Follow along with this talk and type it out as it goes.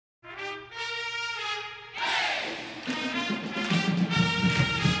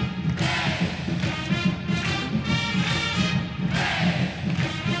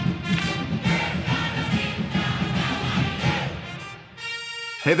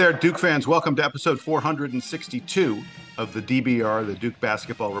Hey there, Duke fans. Welcome to episode 462 of the DBR, the Duke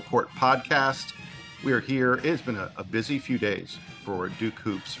Basketball Report podcast. We are here. It's been a busy few days for Duke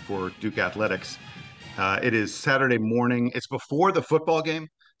Hoops, for Duke Athletics. It is Saturday morning. It's before the football game,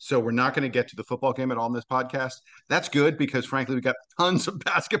 so we're not going to get to the football game at all in this podcast. That's good because, frankly, we got tons of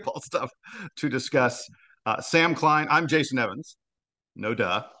basketball stuff to discuss. Sam Klein, I'm Jason Evans. No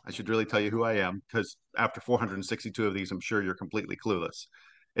duh. I should really tell you who I am because after 462 of these, I'm sure you're completely clueless.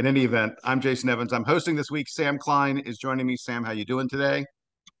 In any event, I'm Jason Evans. I'm hosting this week. Sam Klein is joining me. Sam, how you doing today?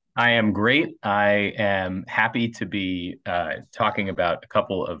 I am great. I am happy to be talking about a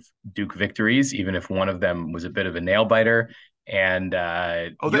couple of Duke victories, even if one of them was a bit of a nail biter. And Oh,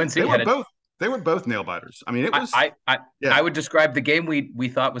 UNC had a. they were both nail biters. I mean, it I, was I I I yeah. would describe the game we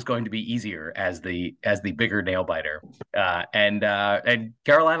thought was going to be easier as the bigger nail biter. And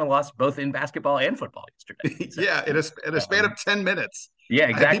Carolina lost both in basketball and football yesterday. So Yeah, in a span of um, 10 minutes. yeah, I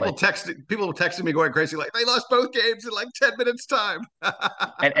had exactly. people texting me going crazy like they lost both games in like 10 minutes time.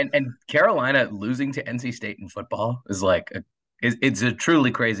 And Carolina losing to NC State in football is it's a truly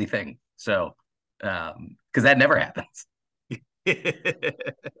crazy thing. So because that never happens.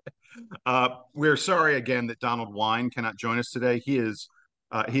 We're sorry again that Donald Wine cannot join us today. He is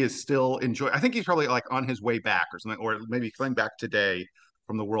still enjoying. I think he's probably like on his way back or something, or maybe coming back today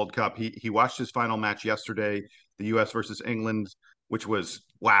from the World Cup. He watched his final match yesterday, the U.S. versus England, which was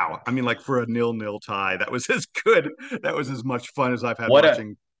wow. I mean, like for a 0-0 tie, that was as good. That was as much fun as I've had What a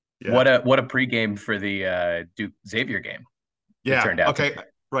watching. Yeah, what a pregame for the Duke Xavier game it yeah. turned out to Okay, be.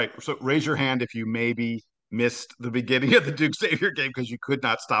 right. So raise your hand if you maybe missed the beginning of the Duke Xavier game because you could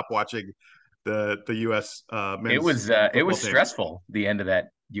not stop watching the U.S. Men's It football was team. stressful the end of that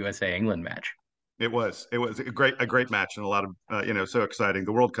USA England match. It was a great match and a lot of so exciting.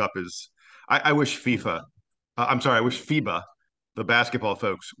 The World Cup is. I wish FIFA. I'm sorry. I wish FIBA, the basketball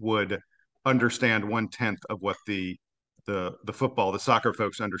folks, would understand 1/10 of what the soccer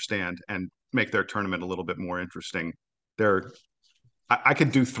folks understand and make their tournament a little bit more interesting. There, I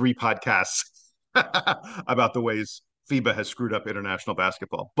could do 3 podcasts about the ways FIBA has screwed up international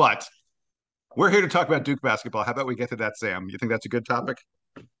basketball, but we're here to talk about Duke basketball. How about we get to that, Sam? You think that's a good topic?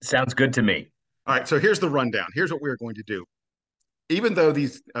 Sounds good to me. All right, so here's the rundown. Here's what we're going to do. Even though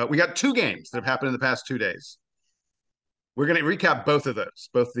we got 2 games that have happened in the past 2 days, we're going to recap both of those,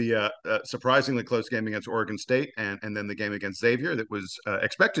 both the surprisingly close game against Oregon State and then the game against Xavier that was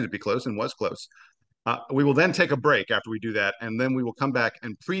expected to be close and was close. We will then take a break after we do that, and then we will come back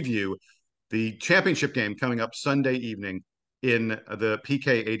and preview the championship game coming up Sunday evening in the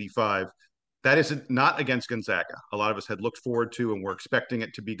PK 85. That is not against Gonzaga. A lot of us had looked forward to and were expecting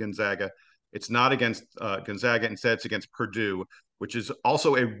it to be Gonzaga. It's not against Gonzaga. Instead, it's against Purdue, which is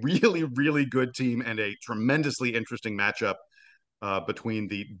also a really, really good team and a tremendously interesting matchup between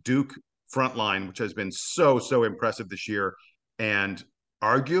the Duke front line, which has been so impressive this year, and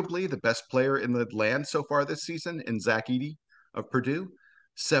arguably the best player in the land so far this season in Zach Edey of Purdue,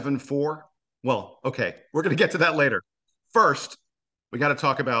 7-4. Well, okay, we're going to get to that later. First, we got to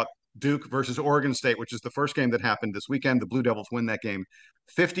talk about Duke versus Oregon State, which is the first game that happened this weekend. The Blue Devils win that game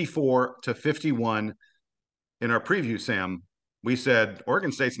 54-51. In our preview, Sam, we said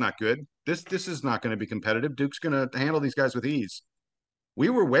Oregon State's not good. This is not going to be competitive. Duke's going to handle these guys with ease. We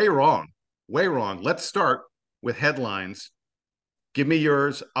were way wrong. Way wrong. Let's start with headlines. Give me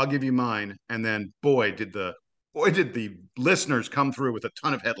yours, I'll give you mine, and then boy did the listeners come through with a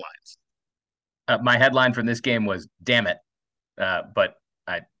ton of headlines. My headline from this game was "Damn it," but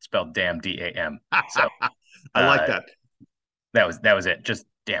I spelled "damn" DAM. So I like uh, that. that was it. Just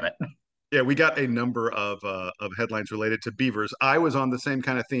damn it. Yeah, we got a number of headlines related to Beavers. I was on the same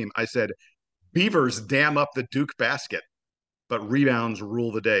kind of theme. I said Beavers dam up the Duke basket, but rebounds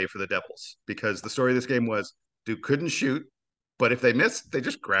rule the day for the Devils because the story of this game was Duke couldn't shoot, but if they missed, they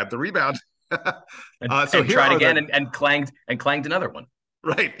just grabbed the rebound. So And here tried are again the and clanged another one.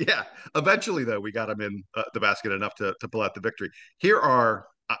 right. Yeah. Eventually, though, we got them in the basket enough to pull out the victory. Here are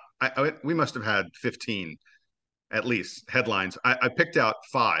we must have had 15 at least headlines. I picked out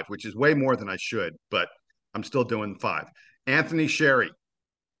 5, which is way more than I should, but I'm still doing 5. Anthony Sherry,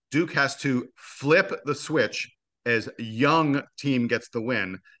 Duke has to flip the switch as young team gets the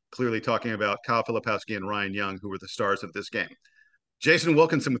win. Clearly talking about Kyle Filipowski and Ryan Young, who were the stars of this game. Jason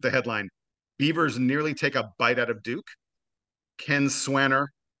Wilkinson with the headline, Beavers nearly take a bite out of Duke. Ken Swanner,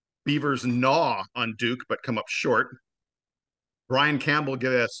 Beavers gnaw on Duke, but come up short. Brian Campbell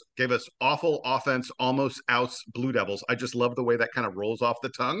gave us awful offense, almost outs Blue Devils. I just love the way that kind of rolls off the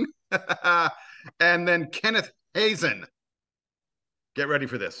tongue. And then Kenneth Hazen, get ready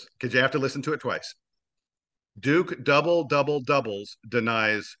for this because you have to listen to it twice. Duke doubles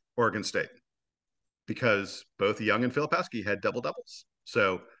denies Oregon State because both Young and Filipowski had double doubles.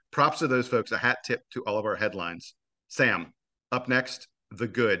 So props to those folks. A hat tip to all of our headlines. Sam, up next, the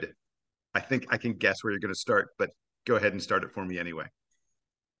good. I think I can guess where you're going to start, but go ahead and start it for me anyway.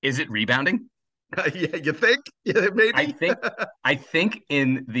 Is it rebounding? Yeah, you think? Yeah, I maybe. think I think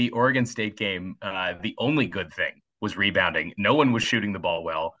in the Oregon State game, the only good thing was rebounding. No one was shooting the ball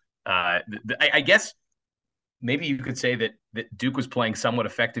well. I guess maybe you could say that Duke was playing somewhat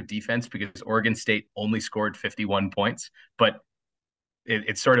effective defense because Oregon State only scored 51 points, but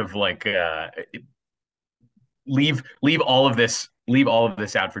it's sort of like leave all of this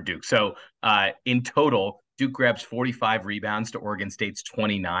out for Duke. So in total, Duke grabs 45 rebounds to Oregon State's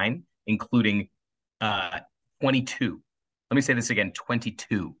 29, including 22. Let me say this again: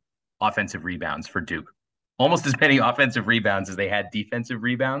 22 offensive rebounds for Duke. Almost as many offensive rebounds as they had defensive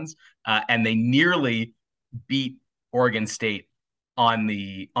rebounds, and they nearly beat Oregon State on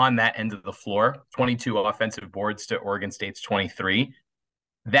that end of the floor. 22 offensive boards to Oregon State's 23.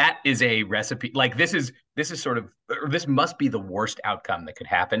 That is a recipe. Like this is sort of this must be the worst outcome that could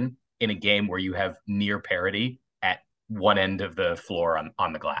happen in a game where you have near parity at one end of the floor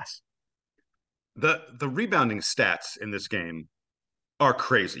on the glass. The rebounding stats in this game are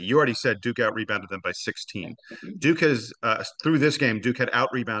crazy. You already said Duke out rebounded them by 16. Duke has through this game, Duke had out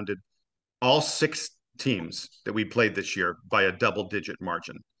rebounded all six teams that we played this year by a double digit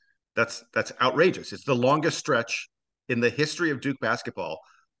margin. That's outrageous. It's the longest stretch in the history of Duke basketball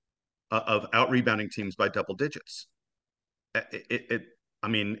of out rebounding teams by double digits. I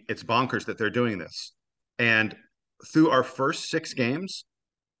mean, it's bonkers that they're doing this. And through our first six games,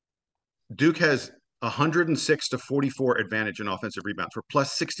 Duke has 106 to 44 advantage in offensive rebounds. We're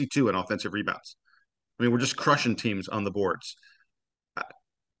plus 62 in offensive rebounds. I mean, we're just crushing teams on the boards.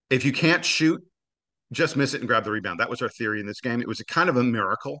 If you can't shoot, just miss it and grab the rebound. That was our theory in this game. It was a kind of a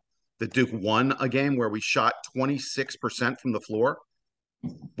miracle that Duke won a game where we shot 26% from the floor.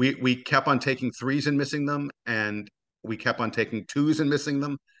 We kept on taking threes and missing them, and we kept on taking twos and missing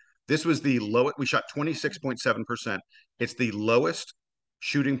them. This was the lowest. We shot 26.7%. It's the lowest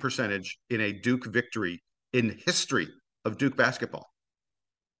shooting percentage in a Duke victory in history of Duke basketball.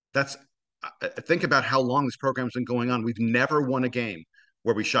 That's think about how long this program's been going on. We've never won a game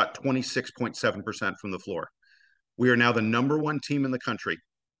where we shot 26.7% from the floor. We are now the number one team in the country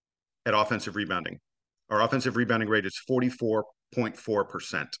at offensive rebounding. Our offensive rebounding rate is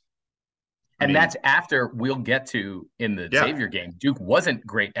 44.4%. And that's after we'll get to in the Yeah, Xavier game. Duke wasn't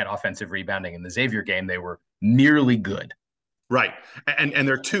great at offensive rebounding. In the Xavier game, they were merely good. right. And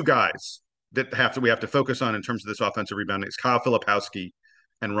there are two guys that we have to focus on in terms of this offensive rebounding. It's Kyle Filipowski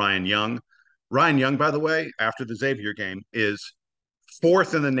and Ryan Young. Ryan Young, by the way, after the Xavier game, is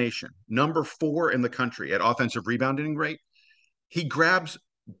fourth in the nation, number 4 in the country at offensive rebounding rate. He grabs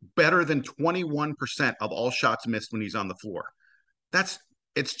better than 21% of all shots missed when he's on the floor.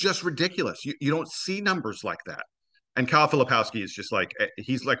 It's just ridiculous. You don't see numbers like that. And Kyle Filipowski is just like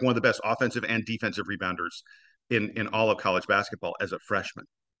he's like one of the best offensive and defensive rebounders in all of college basketball as a freshman.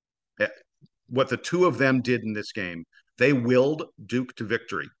 What the two of them did in this game, they willed Duke to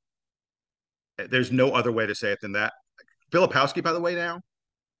victory. There's no other way to say it than that. Filipowski, by the way, now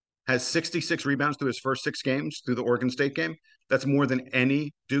has 66 rebounds through his first 6 games through the Oregon State game. That's more than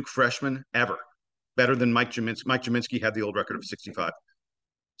any Duke freshman ever. Better than Mike Gminski. Mike Gminski had the old record of 65.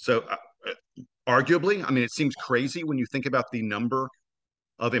 So arguably, I mean, it seems crazy when you think about the number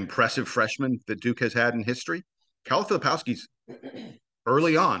of impressive freshmen that Duke has had in history. Cal Filipowski's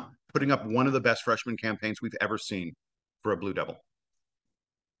early on putting up one of the best freshman campaigns we've ever seen for a Blue Devil.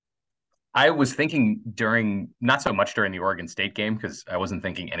 I was thinking during, not so much during the Oregon State game, because I wasn't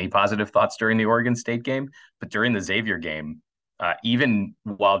thinking any positive thoughts during the Oregon State game, but during the Xavier game, even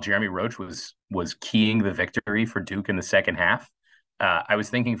while Jeremy Roach was keying the victory for Duke in the second half, I was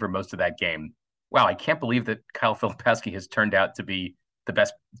thinking for most of that game, wow, I can't believe that Kyle Filipowski has turned out to be the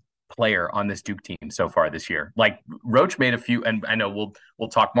best player on this Duke team so far this year. Like Roach made a few, and I know we'll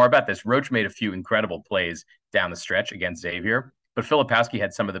talk more about this. Roach made a few incredible plays down the stretch against Xavier, but Filipowski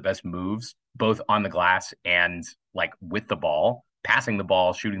had some of the best moves, both on the glass and like with the ball, passing the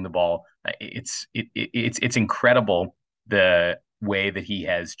ball, shooting the ball. It's incredible the way that he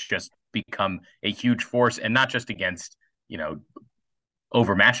has just become a huge force, and not just against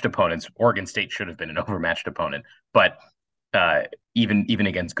overmatched opponents. Oregon State should have been an overmatched opponent, but even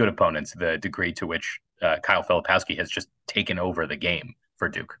against good opponents, the degree to which Kyle Filipowski has just taken over the game for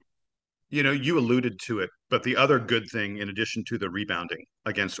Duke. You alluded to it, but the other good thing, in addition to the rebounding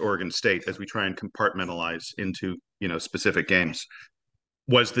against Oregon State, as we try and compartmentalize into specific games,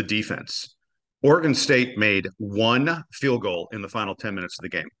 was the defense. Oregon State made one field goal in the final 10 minutes of the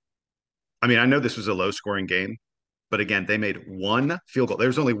game. I mean, I know this was a low scoring game, but again, they made one field goal. There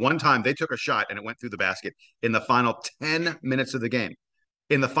was only one time they took a shot and it went through the basket in the final 10 minutes of the game.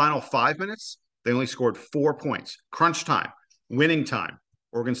 In the final 5 minutes, they only scored 4 points. Crunch time, winning time.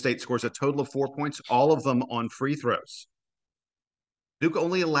 Oregon State scores a total of 4 points, all of them on free throws. Duke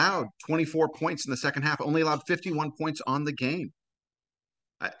only allowed 24 points in the second half, only allowed 51 points on the game.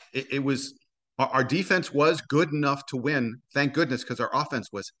 It was our defense was good enough to win. Thank goodness, because our offense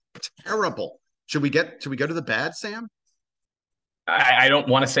was terrible. Should we go to the bad, Sam? I don't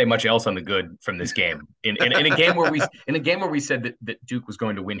want to say much else on the good from this game. In a game where we said that Duke was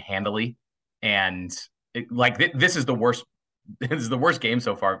going to win handily, and this is the worst. This is the worst game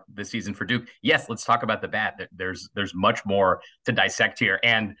so far this season for Duke. Yes, let's talk about the bad. There's much more to dissect here,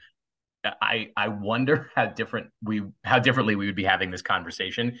 and I wonder how differently we would be having this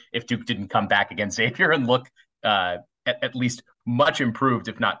conversation if Duke didn't come back against Xavier and look at least much improved,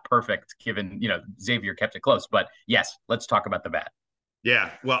 if not perfect, given Xavier kept it close. But yes, let's talk about the bad.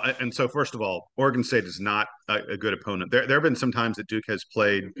 Yeah, well, and so first of all, Oregon State is not a good opponent. There have been some times that Duke has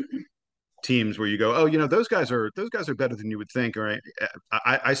played teams where you go, oh, those guys are better than you would think. All right,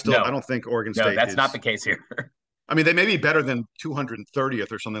 I don't think Oregon No, State that's is not the case here. I mean, they may be better than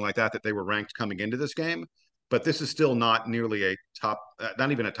 230th or something like that they were ranked coming into this game, but this is still not nearly a top,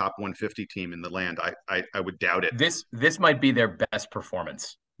 not even a top 150 team in the land. I would doubt it. This might be their best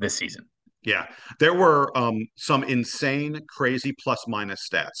performance this season. Yeah, there were some insane, crazy plus minus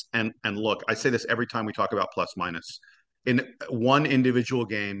stats, and look, I say this every time we talk about plus minus. In one individual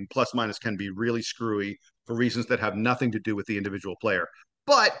game, plus minus can be really screwy for reasons that have nothing to do with the individual player.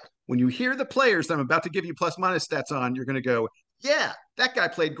 But when you hear the players that I'm about to give you plus minus stats on, you're going to go, yeah, that guy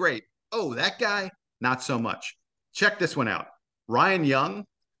played great. Oh, that guy, not so much. Check this one out. Ryan Young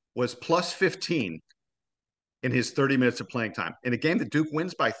was plus 15 in his 30 minutes of playing time. In a game that Duke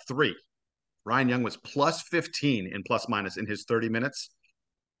wins by 3, Ryan Young was plus 15 in plus minus in his 30 minutes.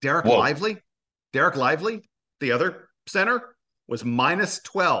 Derek Whoa. Lively, the other center, was minus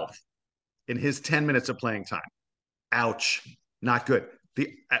 12 in his 10 minutes of playing time. Ouch. Not good.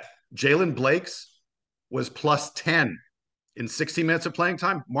 Jalen Blakes was plus 10 in 60 minutes of playing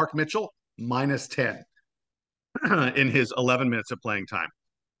time. Mark Mitchell, minus 10 in his 11 minutes of playing time.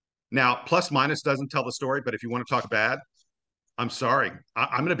 Now, plus minus doesn't tell the story, but if you want to talk bad, I'm sorry.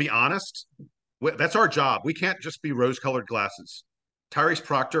 I'm going to be honest. That's our job. We can't just be rose-colored glasses. Tyrese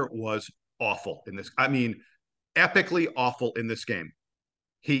Proctor was awful in this. I mean, epically awful in this game.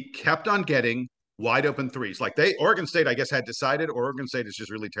 He kept on getting wide open threes. Like Oregon State, I guess, had decided, or Oregon State is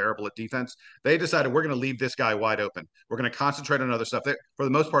just really terrible at defense. They decided we're going to leave this guy wide open. We're going to concentrate on other stuff. For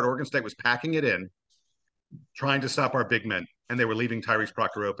the most part, Oregon State was packing it in, trying to stop our big men, and they were leaving Tyrese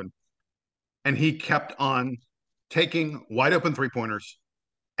Proctor open. And he kept on taking wide open three-pointers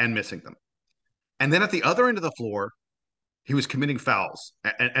and missing them. And then at the other end of the floor, he was committing fouls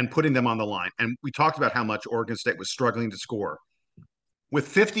and putting them on the line. And we talked about how much Oregon State was struggling to score. With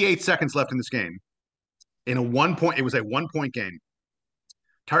 58 seconds left in this game, it was a 1-point game.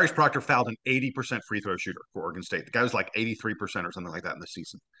 Tyrese Proctor fouled an 80% free throw shooter for Oregon State. The guy was like 83% or something like that in the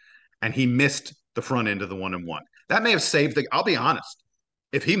season. And he missed the front end of the 1-and-1. That may have saved I'll be honest.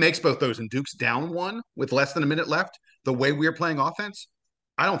 If he makes both those and Duke's down 1 with less than a minute left, the way we are playing offense,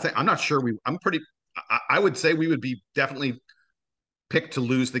 I'm not sure I would say we would be definitely picked to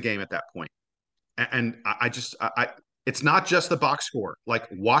lose the game at that point. And it's not just the box score. Like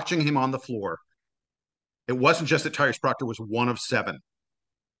watching him on the floor, it wasn't just that Tyrese Proctor was 1 of 7.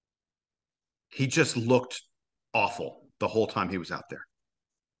 He just looked awful the whole time he was out there.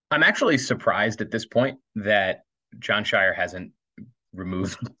 I'm actually surprised at this point that Jon Scheyer hasn't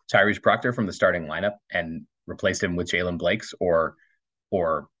removed Tyrese Proctor from the starting lineup and replaced him with Jalen Blakes or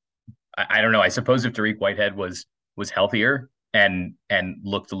I don't know. I suppose if Dariq Whitehead was healthier and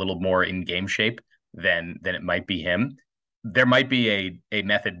looked a little more in game shape, then it might be him. There might be a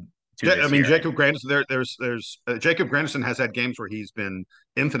method to this. I mean, Jacob Grandison. There's Jacob Grandison has had games where he's been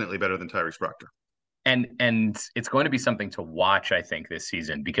infinitely better than Tyrese Proctor. And it's going to be something to watch, I think, this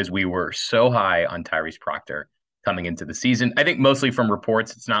season because we were so high on Tyrese Proctor coming into the season. I think mostly from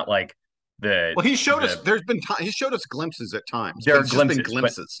reports. It's not like he showed us. He showed us glimpses at times. There are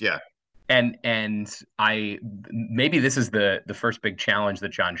glimpses, yeah. And maybe this is the first big challenge that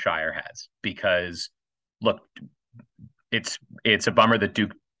Jon Scheyer has because look, it's a bummer that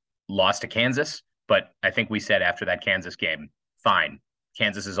Duke lost to Kansas, but I think we said after that Kansas game, fine.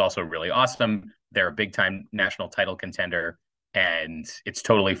 Kansas is also really awesome. They're a big time national title contender. And it's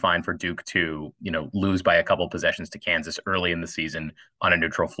totally fine for Duke to, lose by a couple possessions to Kansas early in the season on a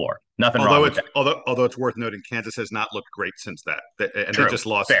neutral floor. Nothing wrong Although with it's that. although it's worth noting, Kansas has not looked great since that, and they True. just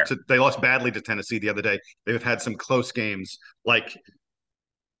lost. Fair. They lost badly to Tennessee the other day. They've had some close games, like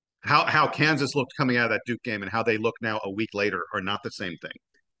how Kansas looked coming out of that Duke game and how they look now a week later are not the same thing.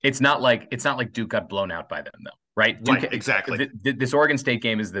 It's not like Duke got blown out by them though, right? Right, exactly. This Oregon State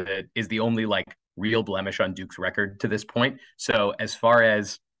game is the only like real blemish on Duke's record to this point. So as far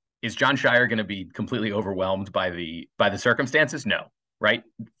as is Jon Scheyer going to be completely overwhelmed by the circumstances? No, right?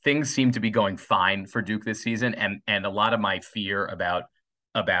 Things seem to be going fine for Duke this season, and a lot of my fear about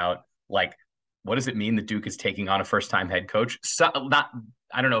like what does it mean that Duke is taking on a first time head coach? Not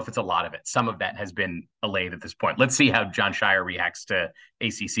I don't know if it's a lot of it. Some of that has been allayed at this point. Let's see how Jon Scheyer reacts to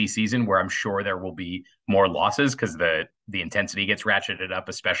ACC season, where I'm sure there will be more losses because the intensity gets ratcheted up,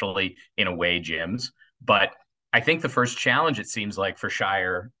 especially in away gyms. But I think the first challenge, it seems like, for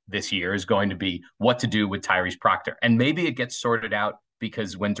Scheyer this year is going to be what to do with Tyrese Proctor. And maybe it gets sorted out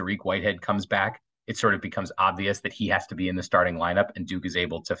because when Dariq Whitehead comes back, it sort of becomes obvious that he has to be in the starting lineup, and Duke is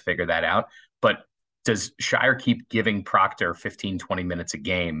able to figure that out. But does Scheyer keep giving Proctor 15, 20 minutes a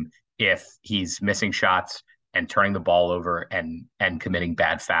game if he's missing shots and turning the ball over and committing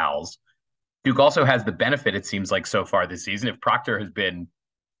bad fouls? Duke also has the benefit, it seems like so far this season, if Proctor has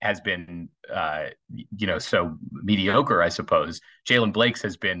been so mediocre, I suppose. Jalen Blakes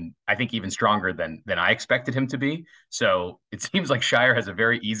has been, I think, even stronger than I expected him to be. So it seems like Scheyer has a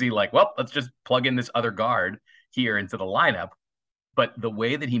very easy, like, well, let's just plug in this other guard here into the lineup. But the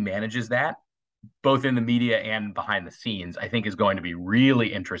way that he manages that, both in the media and behind the scenes, I think is going to be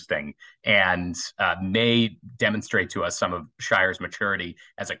really interesting and may demonstrate to us some of Scheyer's maturity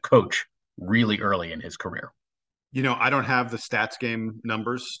as a coach really early in his career. I don't have the stats game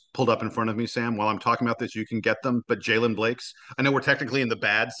numbers pulled up in front of me, Sam. While I'm talking about this, you can get them. But Jalen Blake's, I know we're technically in the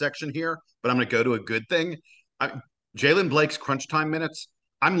bad section here, but I'm going to go to a good thing. Jalen Blake's crunch time minutes,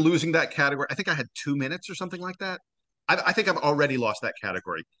 I'm losing that category. I think I had 2 minutes or something like that. I think I've already lost that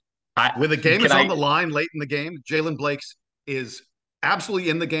category. I When the game can is on I the line late in the game, Jalen Blake's is absolutely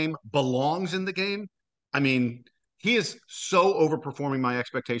in the game, belongs in the game. I mean, he is so overperforming my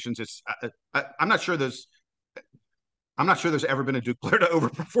expectations. I'm not sure there's ever been a Duke player to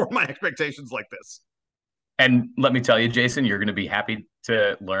overperform my expectations like this. And let me tell you, Jason, you're going to be happy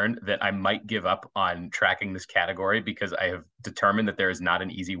to learn that I might give up on tracking this category because I have determined that there is not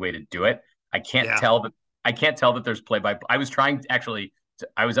an easy way to do it. I can't Yeah. tell that I can't tell that there's play by. I was trying actually.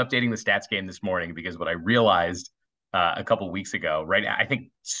 I was updating the stats game this morning because what I realized a couple of weeks ago, right? I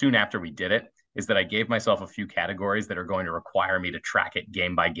think soon after we did it, is that I gave myself a few categories that are going to require me to track it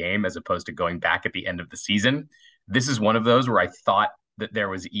game by game as opposed to going back at the end of the season. This is one of those where I thought that there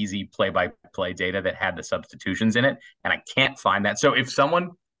was easy play-by-play data that had the substitutions in it, and I can't find that. So if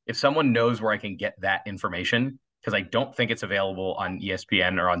someone knows where I can get that information, because I don't think it's available on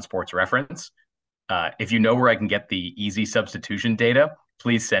ESPN or on Sports Reference, if you know where I can get the easy substitution data,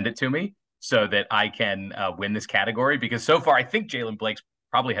 please send it to me so that I can win this category. Because so far, I think Jalen Blakes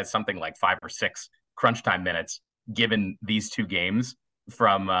probably has something like 5 or 6 crunch time minutes given these two games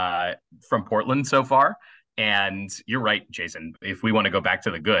from Portland so far. And you're right, Jason. If we want to go back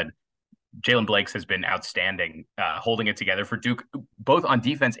to the good, Jalen Blakes has been outstanding, holding it together for Duke, both on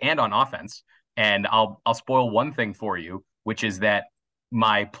defense and on offense. And I'll spoil one thing for you, which is that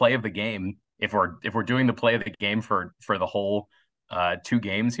my play of the game, if we're doing the play of the game for the whole 2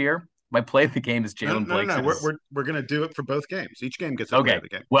 games here, my play of the game is No, Jalen no, Blakes. no. We're going to do it for both games. Each game gets a play Okay. of the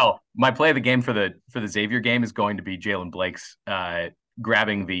game. Well, my play of the game for the Xavier game is going to be Jalen Blakes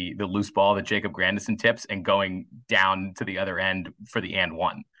grabbing the loose ball that Jacob Grandison tips and going down to the other end for the and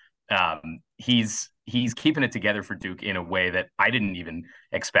one. He's keeping it together for Duke in a way that I didn't even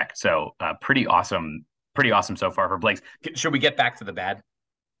expect. So pretty awesome so far for Blakes. Should we get back to the bad?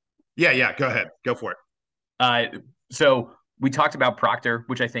 Yeah, yeah. Go ahead. Go for it. Uh, so we talked about Proctor,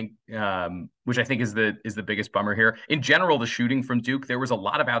 which I think is the biggest bummer here. In general, the shooting from Duke, there was a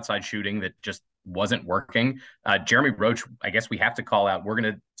lot of outside shooting that just wasn't working. Jeremy Roach, I guess we have to call out. We're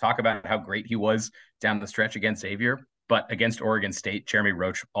going to talk about how great he was down the stretch against Xavier, but against Oregon State, Jeremy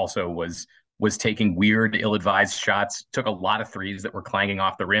Roach also was taking weird, ill-advised shots. Took a lot of threes that were clanging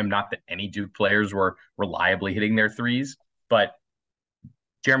off the rim. Not that any Duke players were reliably hitting their threes, but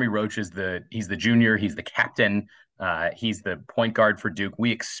Jeremy Roach he's the junior, he's the captain, he's the point guard for Duke.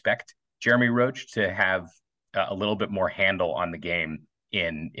 We expect Jeremy Roach to have a little bit more handle on the game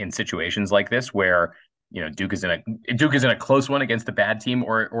in situations like this, where Duke is in a close one against a bad team,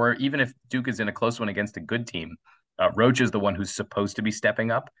 or even if Duke is in a close one against a good team. Roach is the one who's supposed to be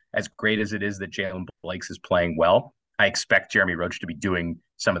stepping up. As great as it is that Jalen Blakes is playing well, I expect Jeremy Roach to be doing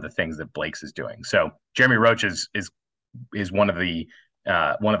some of the things that Blake's is doing. So Jeremy Roach is one of the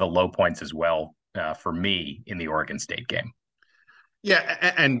low points as well for me in the Oregon State game.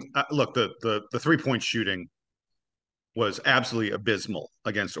 Yeah, and look, the 3-point shooting was absolutely abysmal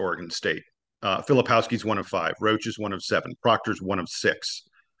against Oregon State. Filipowski's 1 of 5, Roach is 1 of 7, Proctor's 1 of 6.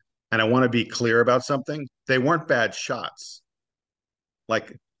 And I want to be clear about something. They weren't bad shots.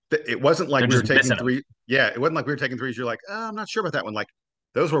 Like it wasn't like They're we were just taking missing them. three. Yeah, it wasn't like we were taking threes. You're like, oh, I'm not sure about that one. Like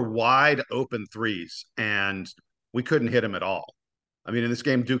those were wide open threes, and we couldn't hit them at all. I mean, in this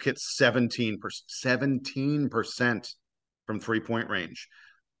game, Duke hit 17% from 3-point range.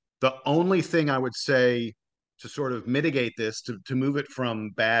 The only thing I would say to sort of mitigate this, to move it from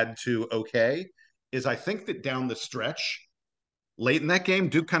bad to okay, is I think that down the stretch, late in that game,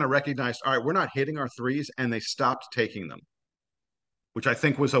 Duke kind of recognized, all right, we're not hitting our threes, and they stopped taking them, which I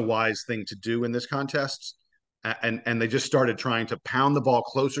think was a wise thing to do in this contest. And they just started trying to pound the ball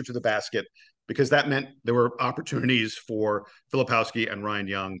closer to the basket because that meant there were opportunities for Filipowski and Ryan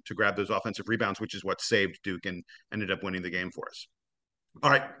Young to grab those offensive rebounds, which is what saved Duke and ended up winning the game for us.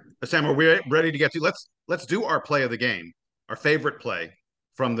 All right, Sam, are we ready to get to? Let's do our play of the game, our favorite play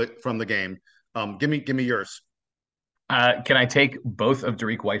from the game. Give me yours. Can I take both of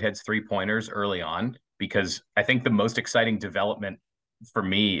Dariq Whitehead's 3-pointers early on? Because I think the most exciting development for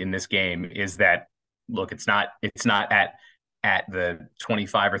me in this game is that look, it's not at the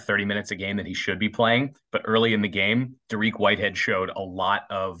 25 or 30 minutes a game that he should be playing, but early in the game, Dariq Whitehead showed a lot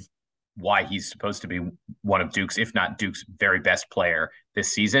of why he's supposed to be one of Duke's, if not Duke's, very best player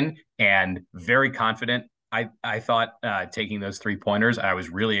this season, and very confident. I thought taking those 3-pointers, I was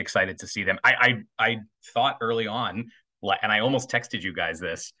really excited to see them. I thought early on, and I almost texted you guys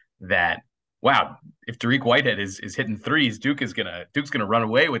this, that wow, if Dariq Whitehead is hitting threes, Duke's gonna run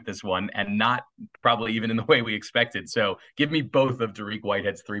away with this one, and not probably even in the way we expected. So give me both of Dariq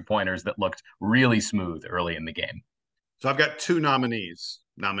Whitehead's 3-pointers that looked really smooth early in the game. So I've got two nominees.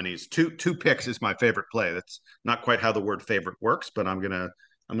 Two picks is my favorite play. That's not quite how the word favorite works, but I'm gonna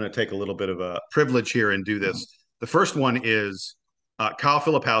take a little bit of a privilege here and do this. The first one is Kyle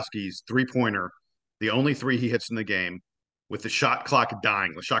Filipowski's 3-pointer, the only three he hits in the game, with the shot clock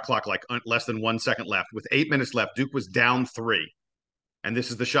dying, the shot clock like less than 1 second left, with 8 minutes left. Duke was down 3, and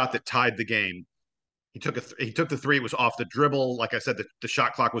this is the shot that tied the game. He took the three. It was off the dribble. Like I said, the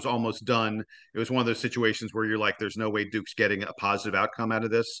shot clock was almost done. It was one of those situations where you're like, there's no way Duke's getting a positive outcome out of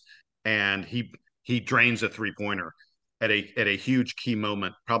this, and he drains a 3-pointer at a huge key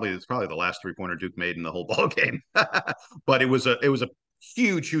moment. It's probably the last 3-pointer Duke made in the whole ball game. But it was a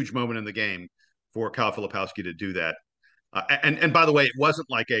huge moment in the game for Kyle Filipowski to do that. And by the way, it wasn't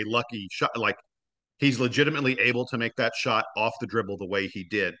like a lucky shot. Like he's legitimately able to make that shot off the dribble the way he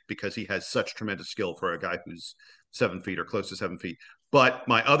did because he has such tremendous skill for a guy who's 7 feet or close to 7 feet. But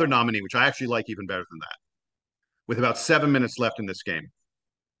my other nominee, which I actually like even better than that, with about 7 minutes left in this game,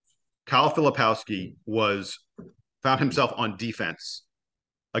 Kyle Filipowski found himself on defense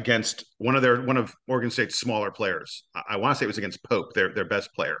against one of Oregon State's smaller players. I want to say it was against Pope, their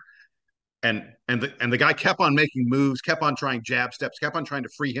best player. And the guy kept on making moves, kept on trying jab steps, kept on trying to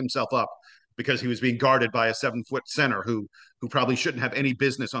free himself up because he was being guarded by a 7-foot center who probably shouldn't have any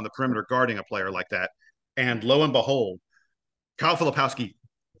business on the perimeter guarding a player like that. And lo and behold, Kyle Filipowski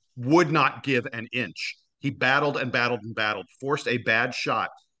would not give an inch. He battled and battled and battled, forced a bad shot,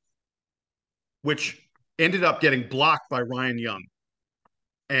 which ended up getting blocked by Ryan Young.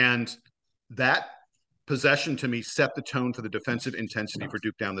 And that possession to me set the tone for the defensive intensity for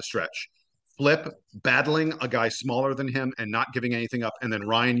Duke down the stretch. Flip battling a guy smaller than him and not giving anything up, and then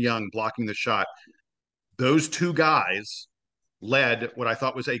Ryan Young blocking the shot. Those two guys led what I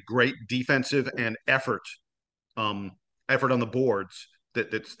thought was a great defensive and effort on the boards.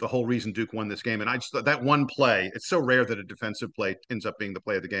 That's the whole reason Duke won this game. And I just thought that one play, it's so rare that a defensive play ends up being the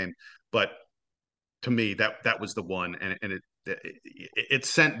play of the game. But to me, that was the one, and it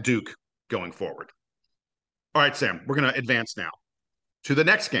sent Duke going forward. All right, Sam, we're going to advance now to the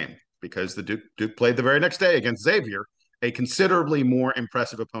next game because the Duke played the very next day against Xavier, a considerably more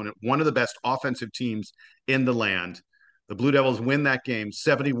impressive opponent, one of the best offensive teams in the land. The Blue Devils win that game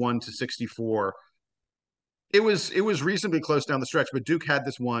 71-64. It was reasonably close down the stretch, but Duke had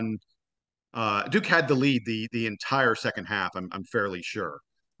this one. Duke had the lead the entire second half. I'm fairly sure.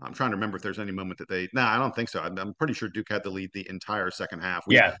 I'm trying to remember if there's any moment that they. No, I don't think so. I'm pretty sure Duke had the lead the entire second half.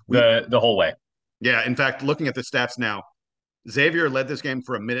 The whole way. Yeah, in fact, looking at the stats now, Xavier led this game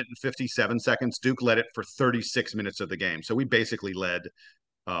for 1 minute and 57 seconds. Duke led it for 36 minutes of the game. So we basically led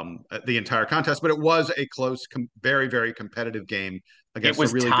the entire contest, but it was a close, very, very competitive game against a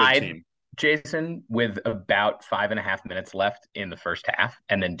really good team. Jason, with about 5.5 minutes left in the first half,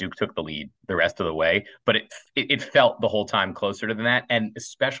 and then Duke took the lead the rest of the way. But it felt the whole time closer than that, and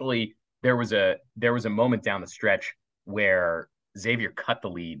especially there was a moment down the stretch where Xavier cut the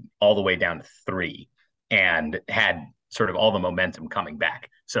lead all the way down to three, and had sort of all the momentum coming back.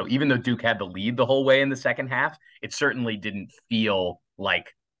 So even though Duke had the lead the whole way in the second half, it certainly didn't feel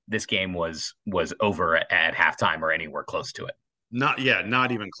like this game was over at halftime or anywhere close to it. Not yeah,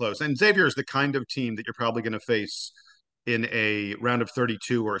 not even close. And Xavier is the kind of team that you're probably going to face in a round of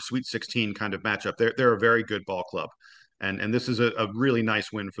 32 or a Sweet 16 kind of matchup. They're a very good ball club. And this is a really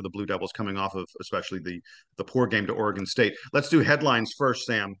nice win for the Blue Devils coming off of especially the poor game to Oregon State. Let's do headlines first,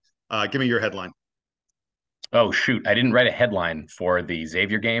 Sam. Give me your headline. Oh shoot, I didn't write a headline for the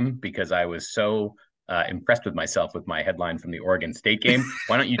Xavier game because I was so impressed with myself with my headline from the Oregon State game.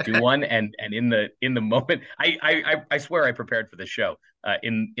 Why don't you do one? And in the moment, I swear I prepared for the show.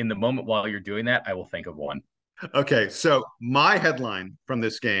 In the moment while you're doing that, I will think of one. Okay, so my headline from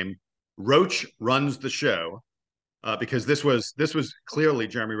this game: Roach runs the show. Because this was clearly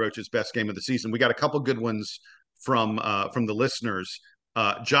Jeremy Roach's best game of the season. We got a couple good ones from the listeners.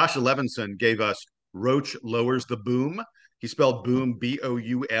 Josh Levinson gave us Roach lowers the boom. He spelled boom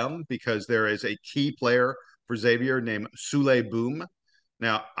Boum because there is a key player for Xavier named Sule Boom.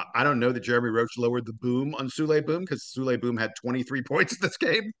 Now I don't know that Jeremy Roach lowered the boom on Sule Boom because Sule Boom had 23 points in this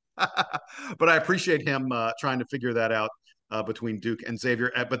game, but I appreciate him trying to figure that out between Duke and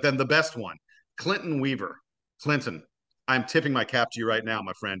Xavier. But then the best one, Clinton Weaver. Clinton, I'm tipping my cap to you right now,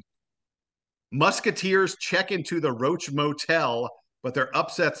 my friend. Musketeers check into the Roach Motel, but their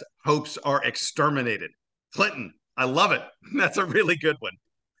upsets hopes are exterminated. Clinton, I love it. That's a really good one.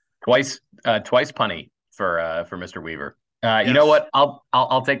 Twice punny for Mr. Weaver. You know Yes. what?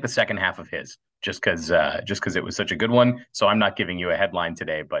 I'll take the second half of his just because it was such a good one. So I'm not giving you a headline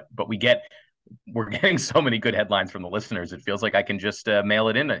today, but we're getting so many good headlines from the listeners. It feels like I can just mail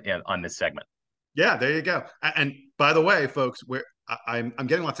it in on this segment. Yeah, there you go. And by the way, folks, I'm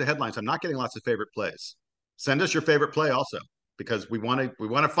getting lots of headlines. I'm not getting lots of favorite plays. Send us your favorite play also because we want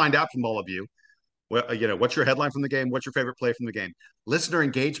to find out from all of you. Well, what's your headline from the game? What's your favorite play from the game? Listener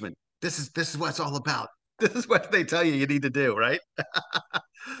engagement. This is what it's all about. This is what they tell you need to do, right?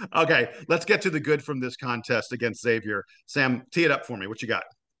 Okay, let's get to the good from this contest against Xavier. Sam, tee it up for me. What you got?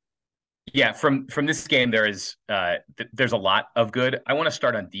 Yeah, from this game there's a lot of good. I want to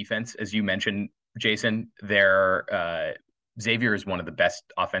start on defense, as you mentioned, Jason. Xavier is one of the best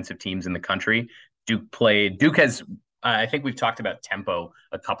offensive teams in the country. Duke has I think we've talked about tempo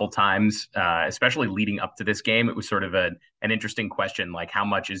a couple times, especially leading up to this game. It was sort of an interesting question, like how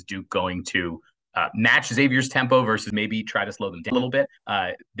much is Duke going to match Xavier's tempo versus maybe try to slow them down a little bit.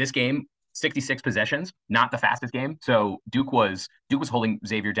 This game, 66 possessions, not the fastest game. So Duke was holding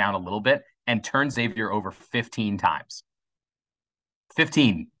Xavier down a little bit and turned Xavier over 15 times.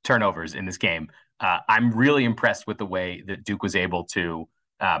 15 turnovers in this game. I'm really impressed with the way that Duke was able to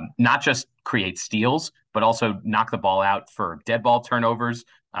not just create steals, but also knock the ball out for dead ball turnovers,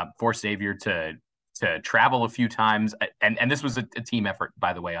 force Xavier to travel a few times. And this was a team effort,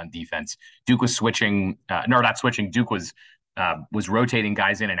 by the way, on defense. Duke was switching, no, not switching. Duke was rotating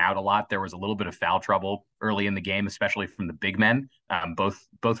guys in and out a lot. There was a little bit of foul trouble early in the game, especially from the big men.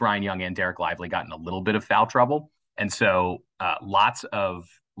 Both Ryan Young and Derek Lively got in a little bit of foul trouble, and so lots of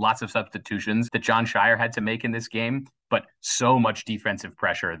substitutions that John Shire had to make in this game. But so much defensive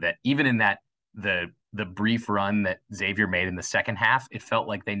pressure that even in the brief run that Xavier made in the second half, it felt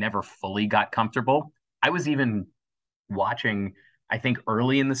like they never fully got comfortable. I was even watching, I think,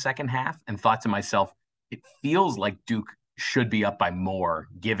 early in the second half and thought to myself, it feels like Duke should be up by more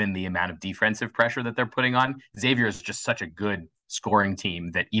given the amount of defensive pressure that they're putting on. Xavier is just such a good scoring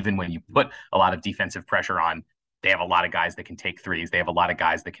team that even when you put a lot of defensive pressure on, they have a lot of guys that can take threes. They have a lot of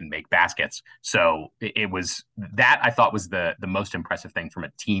guys that can make baskets. So it was that I thought was the most impressive thing from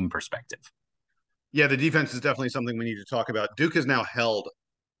a team perspective. Yeah, the defense is definitely something we need to talk about. Duke has now held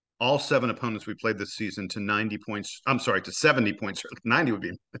all seven opponents we played this season to 90 points. I'm sorry, to 70 points. 90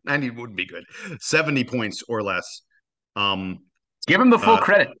 would be good. 70 points or less. Um, Give him the full uh,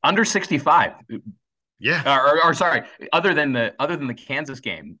 credit. Under 65. yeah, Or sorry, other than the Kansas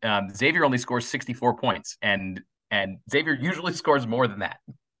game, Xavier only scores 64 points, and Xavier usually scores more than that.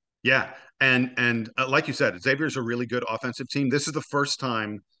 yeah, and like you said, Xavier's a really good offensive team. This is the first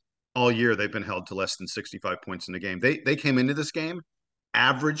time all year they've been held to less than 65 points in the game. They came into this game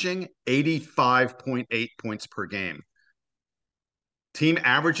averaging 85.8 points per game. Team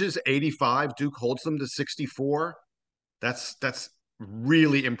averages 85. Duke holds them to 64. That's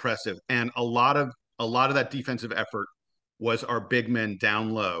really impressive. And a lot of that defensive effort was our big men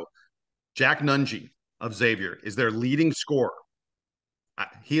down low. Jack Nungy of Xavier is their leading scorer.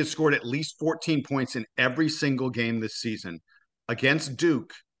 He has scored at least 14 points in every single game this season. Against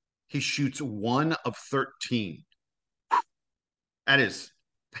Duke, he shoots 1 of 13. That is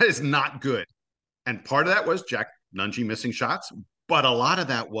that is not good. And part of that was Jack Nungy missing shots, but a lot of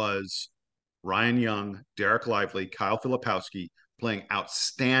that was Ryan Young, Derek Lively, Kyle Filipowski playing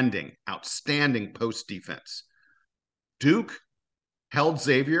outstanding post defense. Duke held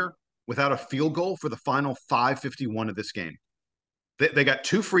Xavier without a field goal for the final 5:51 of this game. They got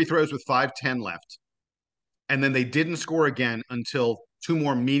 2 free throws with 5:10 left, and then they didn't score again until 2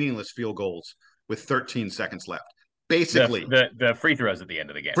 more meaningless field goals with 13 seconds left. Basically, the free throws at the end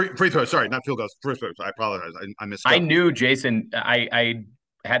of the game. Free throws, sorry, not field goals. Free throws. I apologize. I misspoke. I knew Jason. I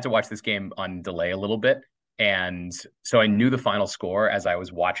had to watch this game on delay a little bit, and so I knew the final score as I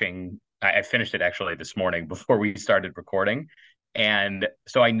was watching. I finished it actually this morning before we started recording, and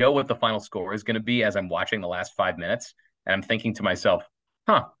so I know what the final score is going to be as I'm watching the last 5 minutes, and I'm thinking to myself,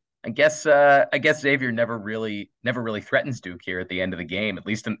 "Huh, I guess Xavier never really threatens Duke here at the end of the game, at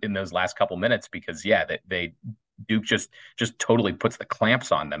least in those last couple minutes, because yeah, they Duke just totally puts the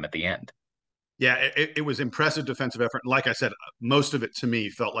clamps on them at the end." Yeah, it was impressive defensive effort. Like I said, most of it to me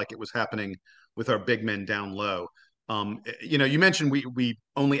felt like it was happening with our big men down low. You mentioned we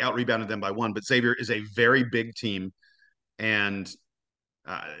only out rebounded them by one, but Xavier is a very big team, and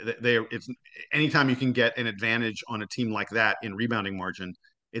it's anytime you can get an advantage on a team like that in rebounding margin,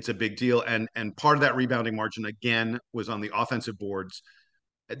 it's a big deal. And part of that rebounding margin again was on the offensive boards.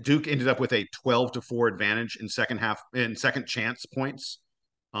 Duke ended up with a 12-4 advantage in second chance points.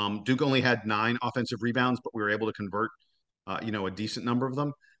 Duke only had 9 offensive rebounds, but we were able to convert, a decent number of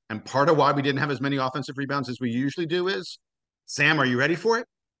them. And part of why we didn't have as many offensive rebounds as we usually do is, Sam, are you ready for it?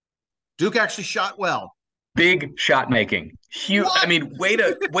 Duke actually shot well. Big shot making. Huge. What? I mean, way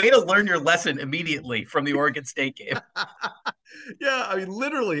to learn your lesson immediately from the Oregon State game. Yeah, I mean,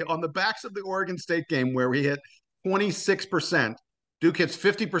 literally on the backs of the Oregon State game where we hit 26%, Duke hits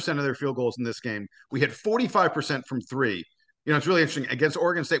 50% of their field goals in this game. We hit 45% from three. It's really interesting. Against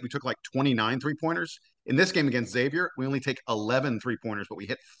Oregon State, we took like 29 3-pointers. In this game against Xavier, we only take 11 3-pointers, but we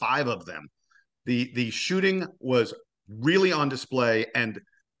hit 5 of them. The shooting was really on display. And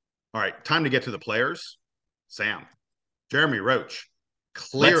all right, time to get to the players. Sam, Jeremy Roach,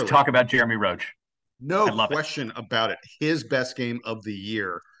 clearly. Let's talk about Jeremy Roach. No question about it. His best game of the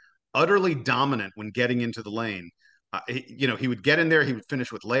year. Utterly dominant when getting into the lane. He would get in there. He would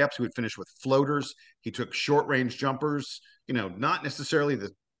finish with layups. He would finish with floaters. He took short range jumpers. Not necessarily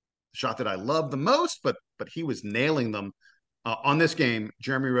the shot that I love the most, but he was nailing them. On this game,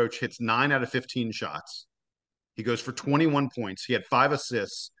 Jeremy Roach hits 9 out of 15 shots. He goes for 21 points. He had 5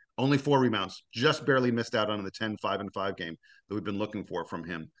 assists, only 4 rebounds, just barely missed out on the 10-5-5 game that we've been looking for from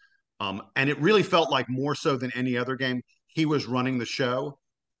him. And it really felt like more so than any other game, he was running the show.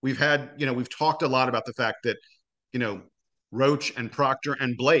 We've talked a lot about the fact that, Roach and Proctor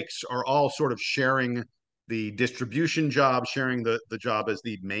and Blakes are all sort of sharing the distribution job, sharing the job as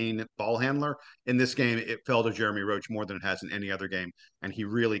the main ball handler. In this game, it fell to Jeremy Roach more than it has in any other game. And he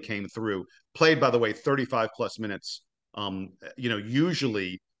really came through. Played, by the way, 35 plus minutes.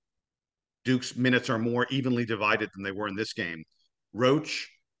 Usually Duke's minutes are more evenly divided than they were in this game.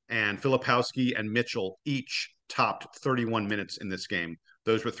 Roach and Filipowski and Mitchell each topped 31 minutes in this game.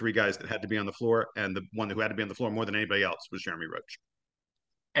 Those were 3 guys that had to be on the floor, and the one who had to be on the floor more than anybody else was Jeremy Roach.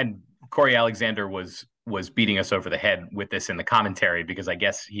 And Corey Alexander was beating us over the head with this in the commentary because I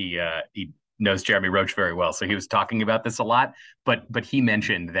guess he knows Jeremy Roach very well, so he was talking about this a lot. But he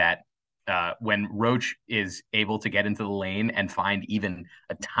mentioned that when Roach is able to get into the lane and find even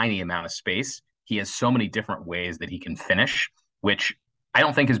a tiny amount of space, he has so many different ways that he can finish, which I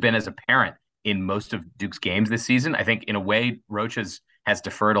don't think has been as apparent in most of Duke's games this season. I think in a way Roach has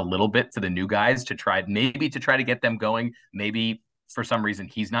deferred a little bit to the new guys to try to get them going. Maybe for some reason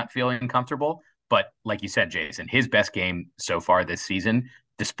he's not feeling comfortable. But like you said, Jason, his best game so far this season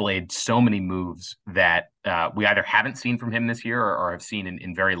displayed so many moves that we either haven't seen from him this year or have seen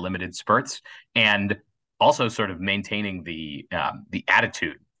in very limited spurts, and also sort of maintaining the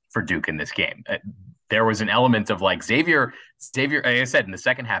attitude for Duke in this game. There was an element of like Xavier, like I said, in the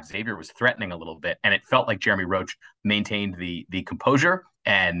second half, Xavier was threatening a little bit, and it felt like Jeremy Roach maintained the composure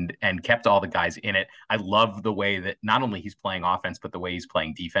and kept all the guys in it. I love the way that not only he's playing offense, but the way he's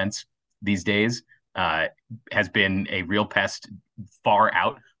playing defense these days has been a real pest far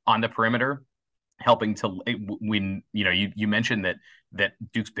out on the perimeter, helping to when you mentioned that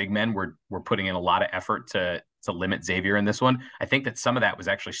Duke's big men were putting in a lot of effort to limit Xavier in this one. I think that some of that was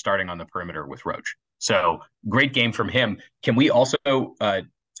actually starting on the perimeter with Roach. So great game from him. Can we also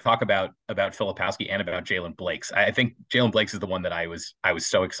talk about Filipowski and about Jalen Blakes. I think Jalen Blakes is the one that I was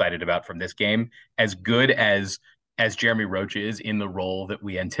so excited about from this game. As good as Jeremy Roach is in the role that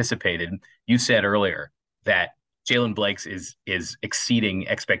we anticipated, you said earlier that Jalen Blakes is exceeding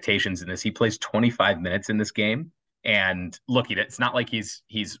expectations in this. He plays 25 minutes in this game. And look, it's not like he's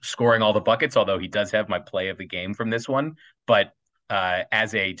scoring all the buckets, although he does have my play of the game from this one. But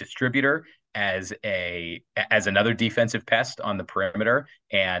as a distributor, as another defensive pest on the perimeter,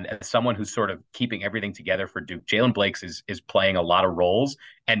 and as someone who's sort of keeping everything together for Duke, Jalen Blakes is playing a lot of roles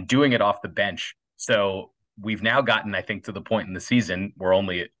and doing it off the bench. So we've now gotten, I think, to the point in the season, we're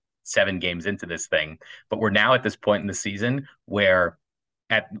only 7 games into this thing, but we're now at this point in the season where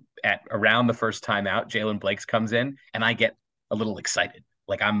at around the first time out, Jalen Blakes comes in, and I get a little excited.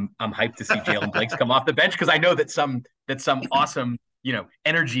 Like I'm hyped to see Jalen Blakes come off the bench because I know that some awesome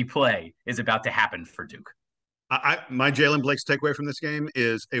energy play is about to happen for Duke. My Jalen Blakes takeaway from this game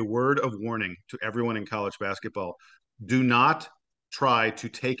is a word of warning to everyone in college basketball: do not try to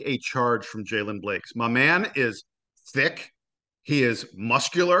take a charge from Jalen Blakes. My man is thick. He is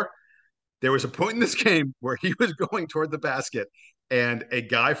muscular. There was a point in this game where he was going toward the basket, and a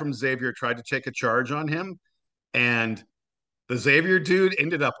guy from Xavier tried to take a charge on him, and the Xavier dude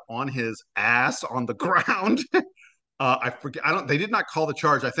ended up on his ass on the ground. I forget. I don't. They did not call the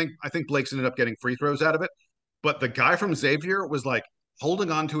charge. I think Blake's ended up getting free throws out of it, but the guy from Xavier was like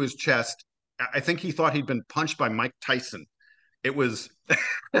holding on to his chest. I think he thought he'd been punched by Mike Tyson. It was.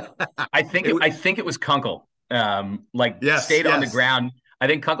 I think it was Kunkel. Yes, Stayed on the yes. ground. I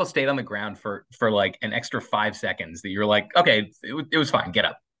think Kunkel stayed on the ground for like an extra 5 seconds. That you're like, okay, it was fine, get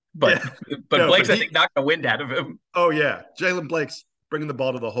up. But Yeah. but No, but Blake's I think knocked the wind out of him. oh yeah, Jalen Blake's bringing the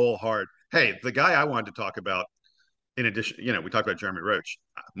ball to the hole hard. Hey, the guy I wanted to talk about, in addition, we talked about Jeremy Roach,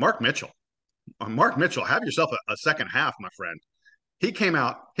 Mark Mitchell. Mark Mitchell, have yourself a second half, my friend. He came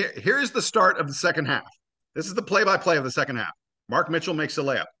out. Here's the start of the second half. This is the play-by-play of the second half. Mark Mitchell makes a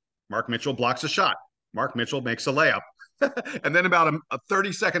layup. Mark Mitchell blocks a shot. Mark Mitchell makes a layup. And then about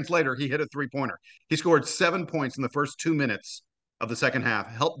 30 seconds later, he hit a three-pointer. He scored 7 points in the first 2 minutes of the second half,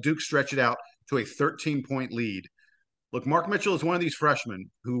 helped Duke stretch it out to a 13-point lead. Look, Mark Mitchell is one of these freshmen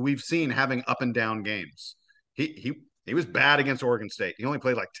who we've seen having up and down games. He was bad against Oregon State. He only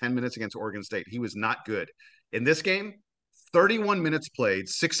played like 10 minutes against Oregon State. He was not good. In this game, 31 minutes played,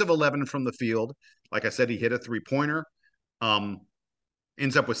 6 of 11 from the field. Like I said, he hit a three-pointer. Um,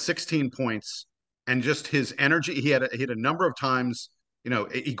 Ends up with 16 points, and just his energy. He had a number of times,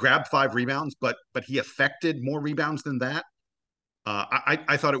 he grabbed 5 rebounds, but he affected more rebounds than that.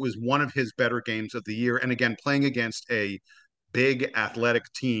 I thought it was one of his better games of the year. And again, playing against a big athletic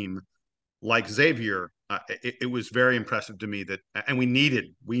team like Xavier, it was very impressive to me that, and we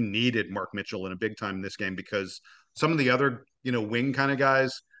needed Mark Mitchell in a big time in this game because some of the other wing kind of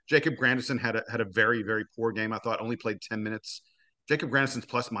guys, Jacob Grandison had a very very poor game. I thought only played 10 minutes. Jacob Grandison's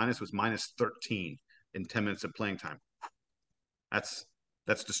plus minus was minus 13 in 10 minutes of playing time. That's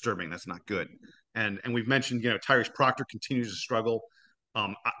disturbing. That's not good. And we've mentioned Tyrese Proctor continues to struggle.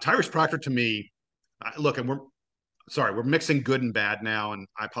 Tyrese Proctor to me, look, and we're mixing good and bad now, and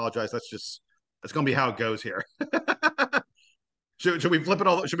I apologize. That's going to be how it goes here. Should we flip it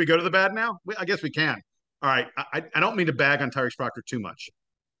all? Should we go to the bad now? I guess we can. All right. I don't mean to bag on Tyrese Proctor too much,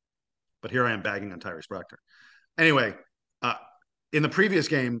 but here I am bagging on Tyrese Proctor. Anyway, uh, in the previous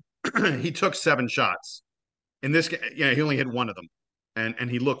game, he took 7 shots. In this game, he only hit one of them,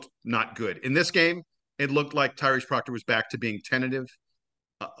 and he looked not good. In this game, it looked like Tyrese Proctor was back to being tentative,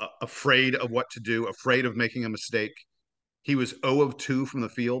 afraid of what to do, afraid of making a mistake. He was 0 of 2 from the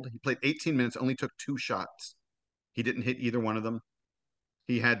field. He played 18 minutes, only took 2 shots. He didn't hit either one of them.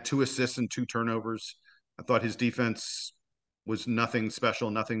 He had 2 assists and 2 turnovers. I thought his defense was nothing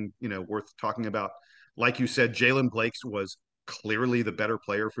special, nothing worth talking about. Like you said, Jalen Blakes was clearly the better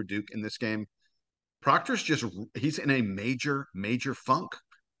player for Duke in this game. Proctor's he's in a major, major funk.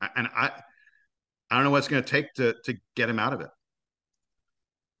 And I don't know what it's going to take to get him out of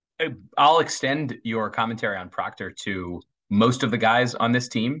it. I'll extend your commentary on Proctor to most of the guys on this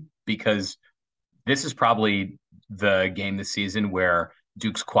team because this is probably the game this season where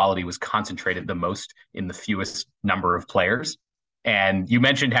Duke's quality was concentrated the most in the fewest number of players. And you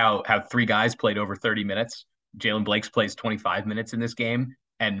mentioned how 3 guys played over 30 minutes. Jalen Blakes plays 25 minutes in this game,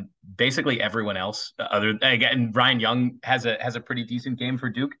 and basically everyone else, again, Ryan Young has a pretty decent game for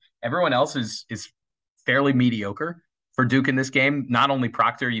Duke. Everyone else is fairly mediocre for Duke in this game. Not only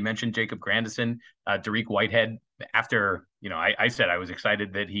Proctor, you mentioned Jacob Grandison, Dariq Whitehead. After I said I was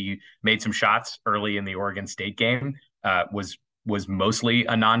excited that he made some shots early in the Oregon State game. Was mostly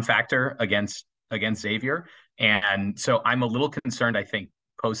a non-factor against Xavier, and so I'm a little concerned. I think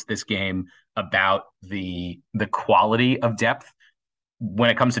post this game about the quality of depth when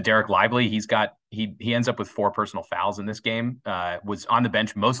it comes to Derek Lively. He ends up with 4 personal fouls in this game. Was on the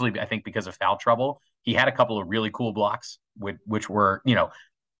bench mostly, I think, because of foul trouble. He had a couple of really cool blocks, which were,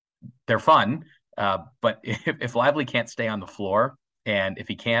 they're fun. But if Lively can't stay on the floor, and if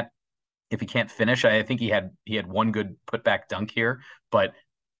he can't finish, I think he had one good putback dunk here, but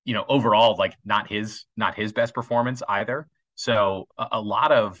overall, like not his best performance either. So a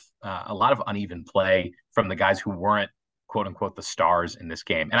lot of uneven play from the guys who weren't quote unquote the stars in this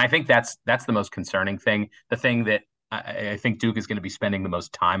game, and I think that's the most concerning thing. The thing that I think Duke is going to be spending the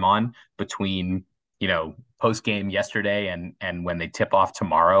most time on between post game yesterday and when they tip off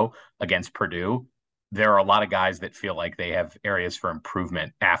tomorrow against Purdue. There are a lot of guys that feel like they have areas for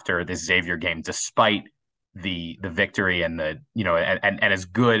improvement after this Xavier game, despite the victory and and as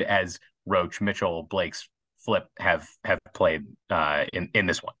good as Roach, Mitchell, Blake's Flip have played in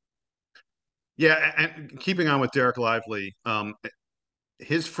this one. Yeah, and keeping on with Derek Lively,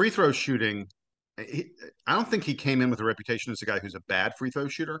 his free throw shooting, I don't think he came in with a reputation as a guy who's a bad free throw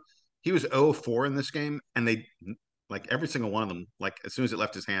shooter. He was 0-4 in this game, and they like every single one of them. Like as soon as it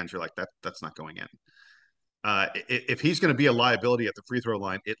left his hands, you're like that's not going in. If he's going to be a liability at the free throw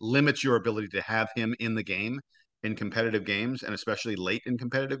line, it limits your ability to have him in the game in competitive games, and especially late in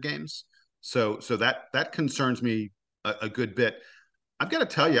competitive games. So that concerns me a good bit. I've got to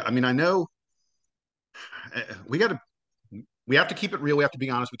tell you, I mean, I know we got to we have to keep it real. We have to be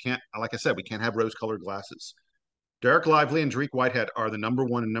honest. We can't, like I said, we can't have rose-colored glasses. Derek Lively and Dariq Whitehead are the number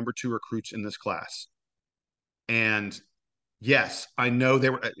 1 and number 2 recruits in this class. And yes, I know they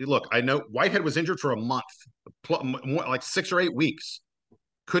were. Look, I know Whitehead was injured for a month, like 6 or 8 weeks,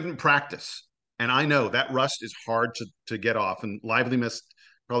 couldn't practice, and I know that rust is hard to get off. And Lively missed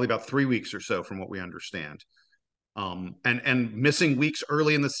probably about 3 weeks or so, from what we understand. And missing weeks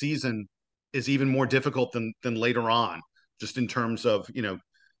early in the season is even more difficult than later on, just in terms of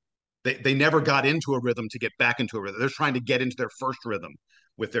they never got into a rhythm to get back into a rhythm. They're trying to get into their first rhythm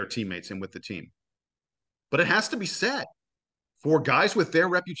with their teammates and with the team. But it has to be said, for guys with their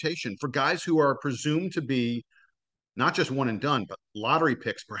reputation, for guys who are presumed to be not just one and done, but lottery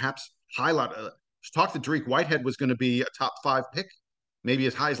picks, perhaps high lot. Talk that Dariq Whitehead was going to be a top 5 pick, maybe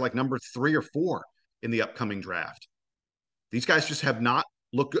as high as like number 3 or 4 in the upcoming draft. These guys just have not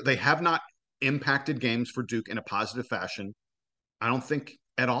looked good. They have not impacted games for Duke in a positive fashion, I don't think,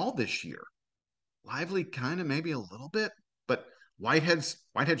 at all this year. Lively kind of maybe a little bit, but Whitehead's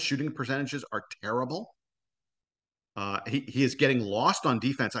shooting percentages are terrible. He is getting lost on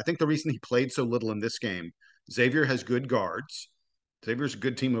defense. I think the reason he played so little in this game, Xavier has good guards. Xavier's a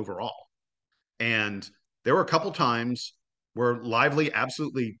good team overall. And there were a couple times where Lively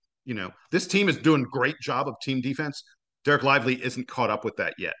absolutely, this team is doing a great job of team defense. Derek Lively isn't caught up with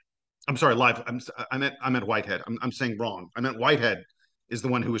that yet. I'm sorry, I meant Whitehead. I'm saying wrong. I meant Whitehead is the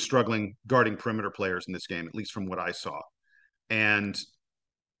one who was struggling guarding perimeter players in this game, at least from what I saw. And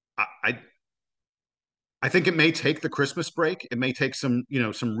I I think it may take the Christmas break. It may take some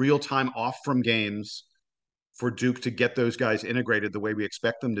real time off from games for Duke to get those guys integrated the way we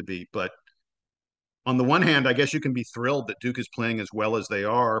expect them to be. But on the one hand, I guess you can be thrilled that Duke is playing as well as they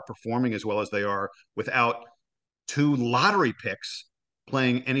are, performing as well as they are, without 2 lottery picks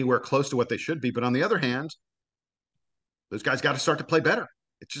playing anywhere close to what they should be. But on the other hand, those guys got to start to play better.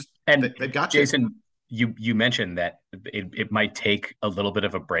 It's just And they've got to. Jason, you mentioned that it might take a little bit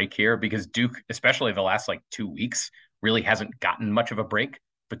of a break here because Duke, especially the last like 2 weeks, really hasn't gotten much of a break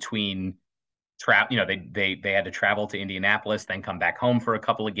between they had to travel to Indianapolis, then come back home for a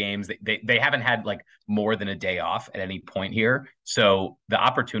couple of games. They haven't had like more than a day off at any point here. So the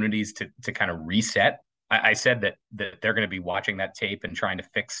opportunities to kind of reset. I said that they're going to be watching that tape and trying to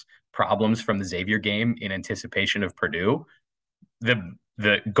fix problems from the Xavier game in anticipation of Purdue.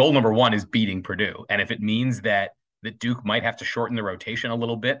 The goal number 1 is beating Purdue. And if it means that Duke might have to shorten the rotation a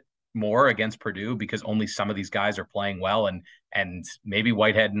little bit more against Purdue because only some of these guys are playing well and maybe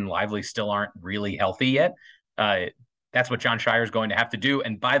Whitehead and Lively still aren't really healthy yet, that's what Jon Scheyer is going to have to do.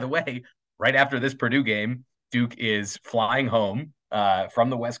 And by the way, right after this Purdue game, Duke is flying home from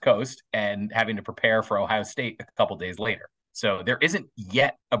the West Coast and having to prepare for Ohio State a couple days later. So there isn't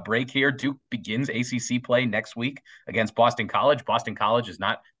yet a break here. Duke begins ACC play next week against Boston College. Boston College is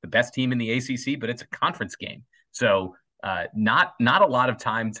not the best team in the ACC, but it's a conference game. So not a lot of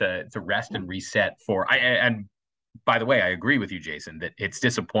time to rest and reset for. And by the way, I agree with you, Jason, that it's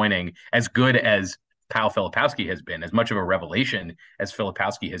disappointing. As good as Kyle Filipowski has been, as much of a revelation as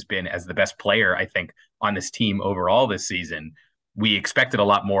Filipowski has been as the best player, I think, on this team overall this season, we expected a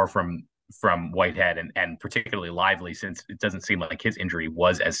lot more from from Whitehead and particularly Lively, since it doesn't seem like his injury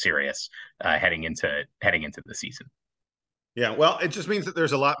was as serious heading into the season. Yeah, well, it just means that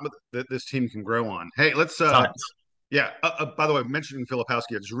there's a lot that this team can grow on. Hey, let's Tons. yeah. By the way, mentioning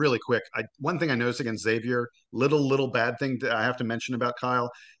Filipowski, it's really quick. One thing I noticed against Xavier, little bad thing that I have to mention about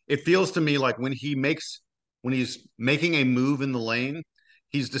Kyle. It feels to me like when he's making a move in the lane,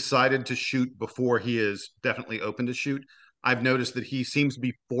 he's decided to shoot before he is definitely open to shoot. I've noticed that he seems to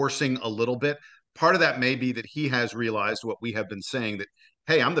be forcing a little bit. Part of that may be that he has realized what we have been saying, that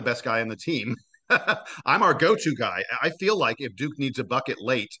hey, I'm the best guy on the team. I'm our go-to guy. I feel like if Duke needs a bucket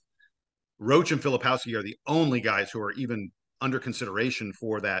late, Roach and Filipowski are the only guys who are even under consideration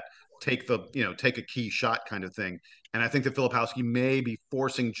for that take a key shot kind of thing. And I think that Filipowski may be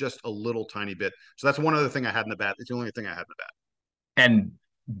forcing just a little tiny bit. So that's one other thing I had in the bat. It's the only thing I had in the bat. And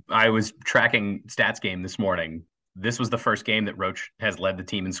I was tracking Stats Game this morning. This was the first game that Roach has led the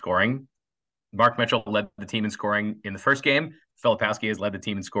team in scoring. Mark Mitchell led the team in scoring in the first game. Filipowski has led the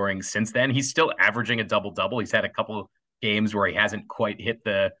team in scoring since then. He's still averaging a double-double. He's had a couple games where he hasn't quite hit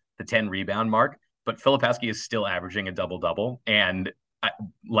the 10 rebound mark, but Filipowski is still averaging a double-double. And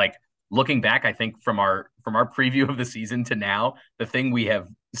like looking back, I think from our preview of the season to now, the thing we have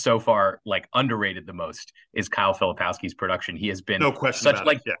so far like underrated the most is Kyle Filipowski's production. He has been no question such about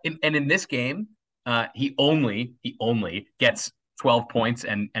like it. Yeah. and in this game, he only gets 12 points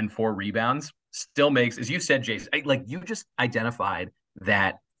and 4 rebounds. Still makes, as you said, Jason, like you just identified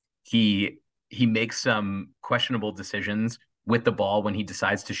that he makes some questionable decisions with the ball when he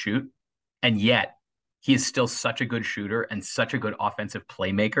decides to shoot, and yet he is still such a good shooter and such a good offensive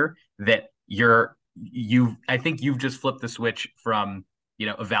playmaker that I think you've just flipped the switch from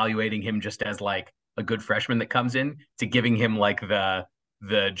evaluating him just as like a good freshman that comes in to giving him like the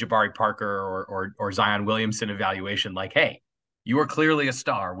Jabari Parker or Zion Williamson evaluation, like, hey, you are clearly a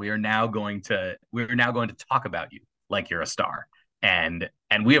star. We are now going to talk about you like you're a star. And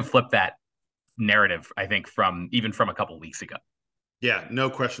we have flipped that narrative, I think, from a couple of weeks ago. Yeah, no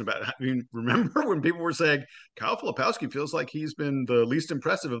question about it. I mean, remember when people were saying Kyle Filipowski feels like he's been the least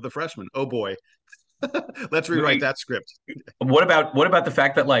impressive of the freshmen? Oh boy. Let's rewrite that script. What about the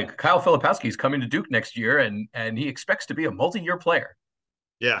fact that like Kyle Filipowski is coming to Duke next year and he expects to be a multi-year player?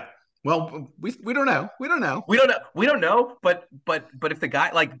 Yeah. Well, we don't know. We don't know. We don't know. But if the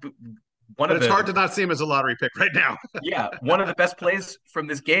guy like but it's hard to not see him as a lottery pick right now. Yeah, one of the best plays from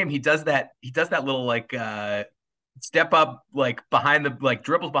this game. He does that little like step up like behind the like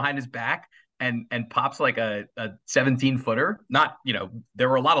dribbles behind his back and pops like a 17-footer. Not, there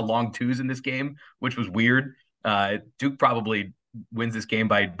were a lot of long twos in this game, which was weird. Duke probably wins this game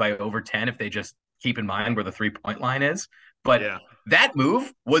by over 10 if they just keep in mind where the 3-point line is. But yeah, that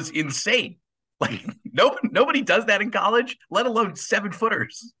move was insane. Like nobody does that in college, let alone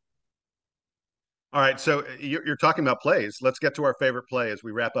 7-footers. All right, so you're talking about plays. Let's get to our favorite play as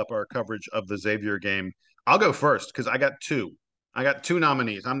we wrap up our coverage of the Xavier game. I'll go first because I got two. I got two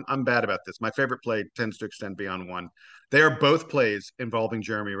nominees. I'm bad about this. My favorite play tends to extend beyond one. They are both plays involving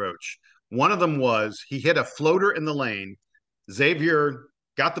Jeremy Roach. One of them was he hit a floater in the lane. Xavier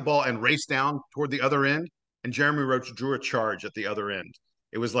got the ball and raced down toward the other end, and Jeremy Roach drew a charge at the other end.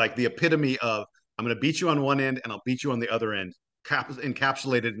 It was like the epitome of I'm going to beat you on one end and I'll beat you on the other end.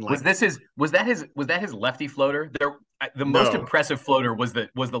 Encapsulated in like was that his lefty floater? The most impressive floater was the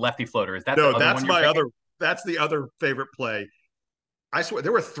lefty floater. Is that no? That's my other. That's the other favorite play. I swear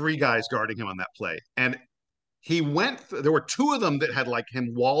there were 3 guys guarding him on that play, and he went. There were 2 of them that had like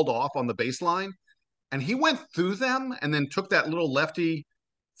him walled off on the baseline, and he went through them and then took that little lefty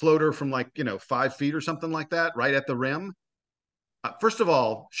floater from like 5 feet or something like that, right at the rim. First of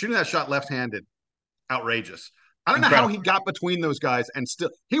all, shooting that shot left-handed, outrageous. I don't know how he got between those guys and still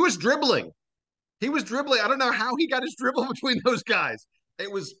he was dribbling. He was dribbling. I don't know how he got his dribble between those guys.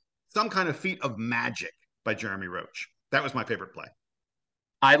 It was some kind of feat of magic by Jeremy Roach. That was my favorite play.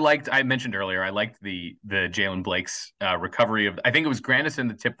 I mentioned earlier, I liked the Jalen Blake's recovery of, I think it was Grandison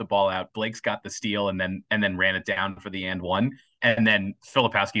that tipped the ball out. Blake's got the steal and then ran it down for the and one. And then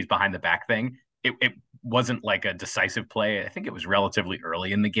Filipowski's behind the back thing. It wasn't like a decisive play. I think it was relatively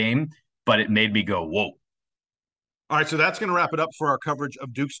early in the game, but it made me go, whoa. All right, so that's going to wrap it up for our coverage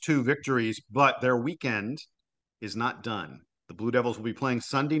of Duke's 2 victories, but their weekend is not done. The Blue Devils will be playing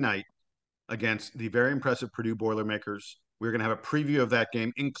Sunday night against the very impressive Purdue Boilermakers. We're going to have a preview of that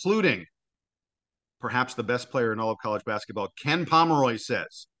game, including perhaps the best player in all of college basketball. Ken Pomeroy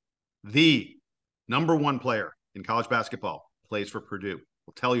says the number 1 player in college basketball plays for Purdue.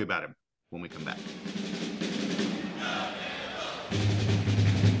 We'll tell you about him when we come back.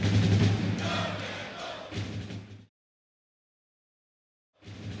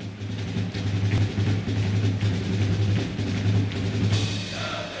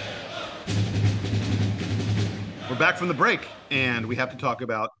 back from the break, and we have to talk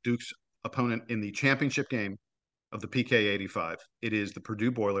about Duke's opponent in the championship game of the PK 85. It is the Purdue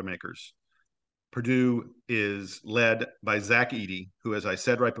Boilermakers. Purdue is led by Zach Edey, who, as I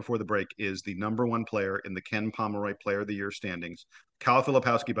said right before the break, is the number one player in the Ken Pomeroy Player of the Year standings. Kyle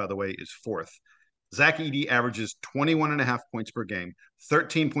Filipowski, by the way, is fourth. Zach Edey averages 21 and a half points per game,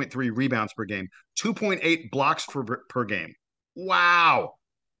 13.3 rebounds per game, 2.8 blocks per game. Wow.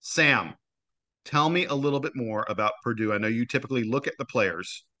 Sam, tell me a little bit more about Purdue. I know you typically look at the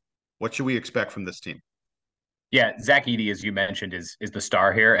players. What should we expect from this team? Yeah, Zach Edey, as you mentioned, is the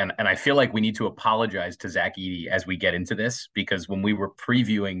star here, and I feel like we need to apologize to Zach Edey as we get into this, because when we were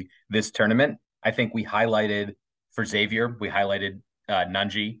previewing this tournament, I think we highlighted for Xavier, we highlighted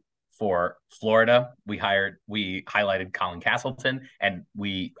Nunji. For Florida, we highlighted Colin Castleton, and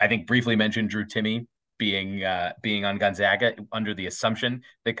we I think briefly mentioned Drew Timme being on Gonzaga under the assumption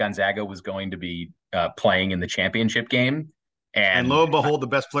that Gonzaga was going to be playing in the championship game. And lo and behold, the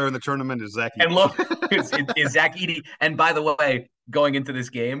best player in the tournament is Zach Edey. And look, is Zach Edey. And by the way, going into this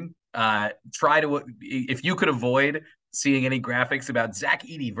game, if you could avoid seeing any graphics about Zach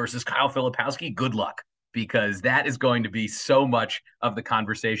Edey versus Kyle Filipowski, good luck, because that is going to be so much of the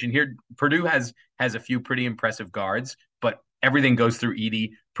conversation here. Purdue has a few pretty impressive guards, but everything goes through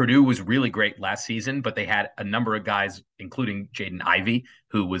Edey. Purdue was really great last season, but they had a number of guys, including Jaden Ivey,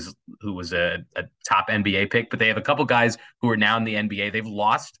 who was a top NBA pick. But they have a couple guys who are now in the NBA. They've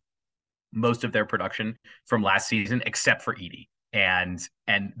lost most of their production from last season, except for Edey. And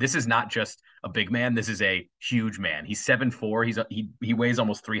this is not just a big man. This is a huge man. He's 7'4". He weighs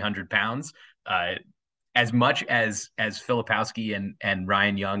almost 300 pounds. As much as Filipowski and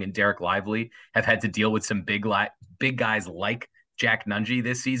Ryan Young and Derek Lively have had to deal with some big guys like Jack Nunji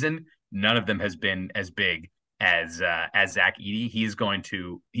this season, none of them has been as big as Zach Edey. He is going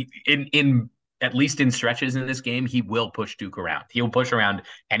to in at least in stretches in this game, he will push Duke around. He'll push around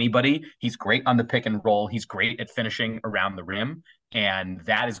anybody. He's great on the pick and roll. He's great at finishing around the rim, and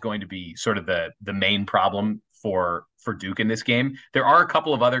that is going to be sort of the main problem for Duke in this game. There are a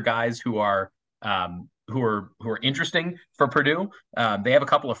couple of other guys who are interesting for Purdue. They have a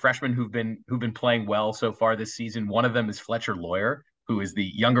couple of freshmen who've been playing well so far this season. One of them is Fletcher Loyer, who is the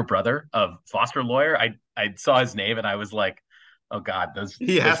younger brother of Foster Loyer. I saw his name and I was like, oh God, those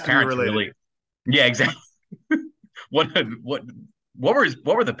has to be related. Really, yeah, exactly. what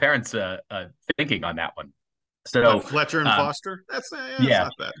were the parents thinking on that one? So Fletcher and Foster. That's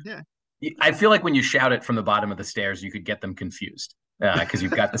not bad. Yeah. I feel like when you shout it from the bottom of the stairs, you could get them confused because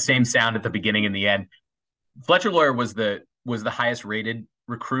you've got the same sound at the beginning and the end. Fletcher Loyer was the highest rated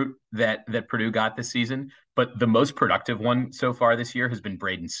recruit that Purdue got this season, but the most productive one so far this year has been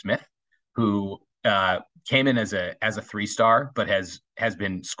Braden Smith, who came in as a 3-star, but has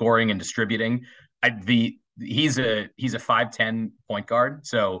been scoring and distributing. He's a 5'10" point guard,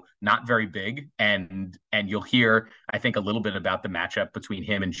 so not very big, and you'll hear I think a little bit about the matchup between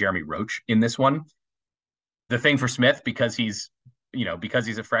him and Jeremy Roach in this one. The thing for Smith, because he's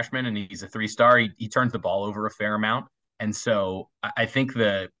a freshman and he's a 3-star, he turns the ball over a fair amount. And so I think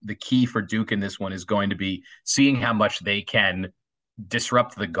the key for Duke in this one is going to be seeing how much they can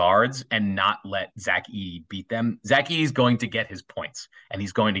disrupt the guards and not let Zach Edey beat them. Zach Edey's going to get his points and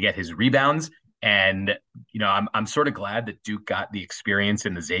he's going to get his rebounds. And, I'm sort of glad that Duke got the experience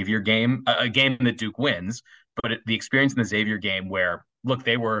in the Xavier game, a game that Duke wins, but the experience in the Xavier game where, look,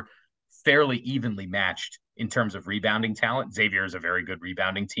 they were fairly evenly matched in terms of rebounding talent. Xavier is a very good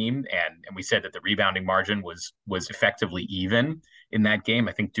rebounding team, and we said that the rebounding margin was effectively even in that game.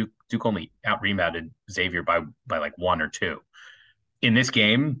 I think Duke only out rebounded Xavier by like 1 or 2. In this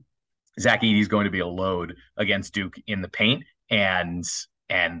game, Zach Edey is going to be a load against Duke in the paint, and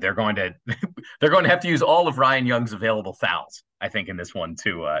they're going to have to use all of Ryan Young's available fouls, I think, in this one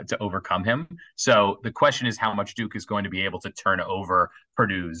to overcome him. So the question is how much Duke is going to be able to turn over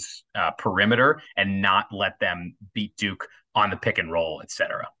Purdue's perimeter and not let them beat Duke on the pick and roll, et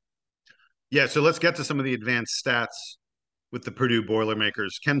cetera. Yeah, so let's get to some of the advanced stats with the Purdue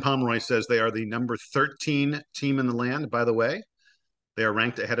Boilermakers. Ken Pomeroy says they are the number 13 team in the land, by the way. They are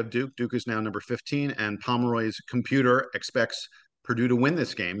ranked ahead of Duke. Duke is now number 15, and Pomeroy's computer expects Purdue to win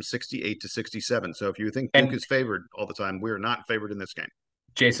this game 68-67. So if you think Duke is favored all the time, we're not favored in this game.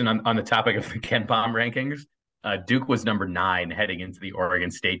 Jason, on the topic of the Ken Pom rankings, Duke was number 9 heading into the Oregon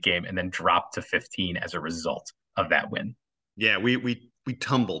State game and then dropped to 15 as a result of that win. Yeah, we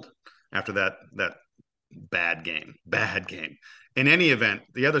tumbled after that bad game. In any event,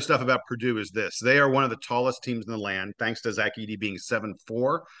 the other stuff about Purdue is this. They are one of the tallest teams in the land, thanks to Zach Edey being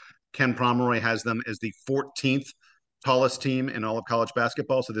 7'4". Ken Pomeroy has them as the 14th tallest team in all of college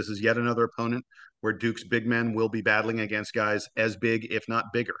basketball. So this is yet another opponent where Duke's big men will be battling against guys as big, if not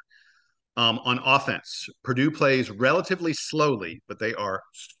bigger. On offense, Purdue plays relatively slowly, but they are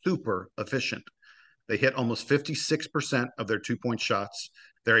super efficient. They hit almost 56% of their 2-point shots.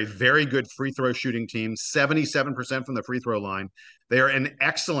 They're a very good free throw shooting team, 77% from the free throw line. They are an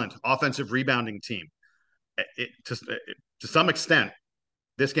excellent offensive rebounding team. To some extent,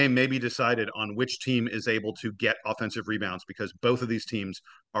 this game may be decided on which team is able to get offensive rebounds because both of these teams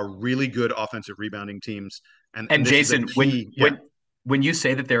are really good offensive rebounding teams. And And this is a Jason, key. when you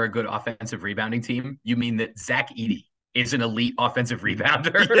say that they're a good offensive rebounding team, you mean that Zach Edey is an elite offensive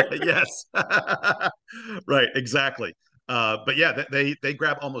rebounder? Yes. Right, exactly. But yeah, they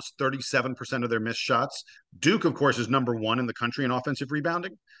grab almost 37% of their missed shots. Duke, of course, is number one in the country in offensive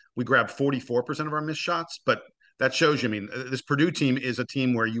rebounding. We grab 44% of our missed shots, but that shows you. I mean, this Purdue team is a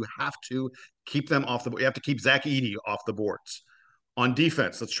team where you have to keep them off the. You have to keep Zach Edey off the boards. On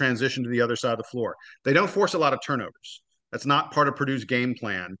defense, let's transition to the other side of the floor. They don't force a lot of turnovers. That's not part of Purdue's game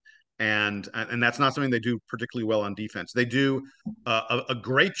plan, and that's not something they do particularly well on defense. They do a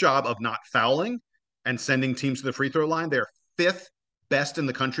great job of not fouling and sending teams to the free throw line. They're fifth best in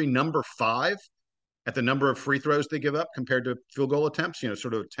the country, number 5 at the number of free throws they give up compared to field goal attempts.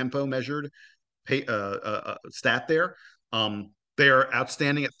 Sort of tempo measured stat there. They are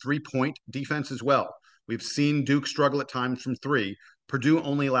outstanding at 3-point defense as well. We've seen Duke struggle at times from three. Purdue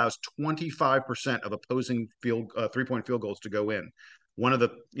only allows 25% of opposing 3-point field goals to go in. One of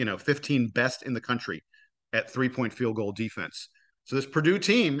the 15 best in the country at 3-point field goal defense. So this Purdue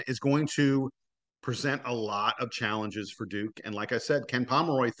team is going to present a lot of challenges for Duke. And like I said, Ken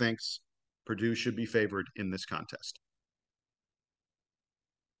Pomeroy thinks Purdue should be favored in this contest.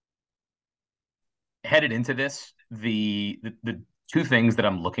 Headed into this, the two things that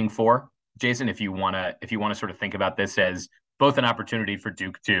I'm looking for, Jason, if you wanna sort of think about this as both an opportunity for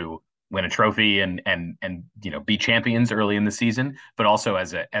Duke to win a trophy and be champions early in the season, but also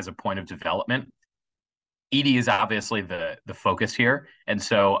as a point of development. Edey is obviously the focus here, and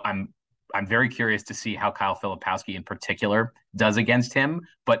so I'm very curious to see how Kyle Filipowski in particular does against him.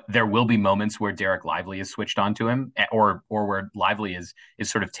 But there will be moments where Derek Lively is switched onto him, or where Lively is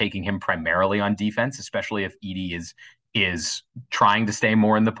sort of taking him primarily on defense, especially if Edey is trying to stay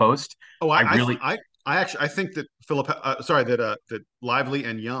more in the post. Oh, I think that that Lively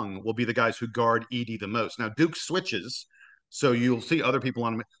and Young will be the guys who guard Edey the most. Now Duke switches, so you'll see other people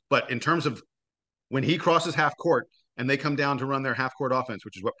on him. But in terms of when he crosses half court and they come down to run their half court offense,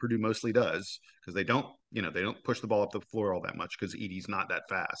 which is what Purdue mostly does, because they don't push the ball up the floor all that much because Edey's not that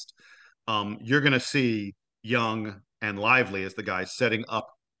fast. You're going to see Young and Lively as the guys setting up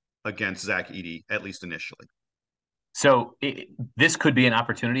against Zach Edey, at least initially. So this could be an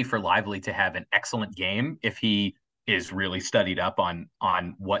opportunity for Lively to have an excellent game if he is really studied up on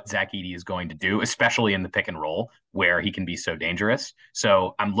what Zach Edey is going to do, especially in the pick and roll where he can be so dangerous.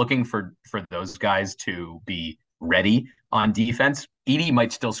 So I'm looking for those guys to be ready on defense. Edey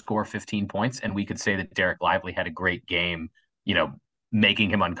might still score 15 points, and we could say that Derek Lively had a great game, making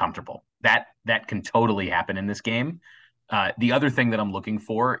him uncomfortable. That can totally happen in this game. The other thing that I'm looking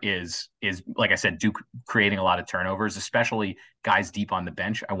for is like I said, Duke creating a lot of turnovers, especially guys deep on the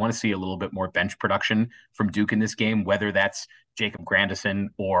bench. I want to see a little bit more bench production from Duke in this game, whether that's Jacob Grandison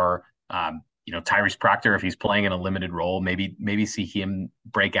or Tyrese Proctor if he's playing in a limited role. Maybe see him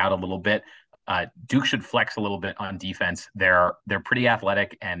break out a little bit. Duke should flex a little bit on defense. They're pretty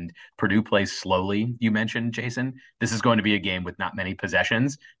athletic, and Purdue plays slowly. You mentioned, Jason. This is going to be a game with not many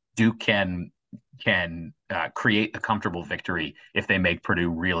possessions. Duke can create a comfortable victory if they make Purdue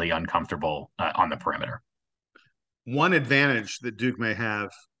really uncomfortable on the perimeter. One advantage that Duke may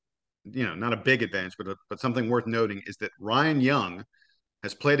have, not a big advantage, but something worth noting is that Ryan Young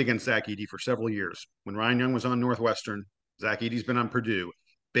has played against Zach Edey for several years. When Ryan Young was on Northwestern, Zach Edey's been on Purdue.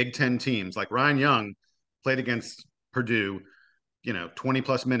 Big Ten teams like Ryan Young played against Purdue, 20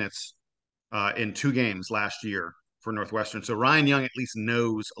 plus minutes in 2 games last year for Northwestern. So Ryan Young at least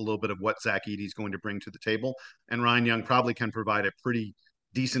knows a little bit of what Zach Edey is going to bring to the table. And Ryan Young probably can provide a pretty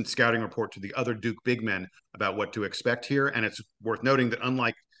decent scouting report to the other Duke big men about what to expect here. And it's worth noting that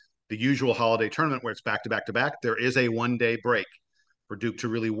unlike the usual holiday tournament where it's back to back to back, there is a 1-day break for Duke to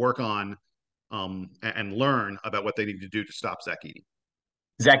really work on and learn about what they need to do to stop Zach Edey.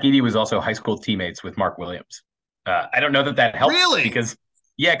 Zach Edey was also high school teammates with Mark Williams. I don't know that helps. Really? Because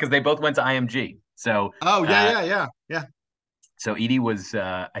they both went to IMG. So yeah. So Edey was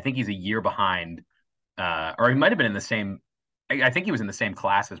I think he's a year behind, or he might have been in the same. I think he was in the same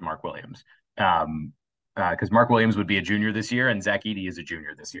class as Mark Williams, because Mark Williams would be a junior this year, and Zach Edey is a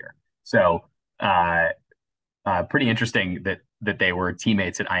junior this year. So Pretty interesting that they were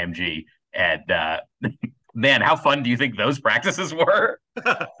teammates at IMG. And man, how fun do you think those practices were?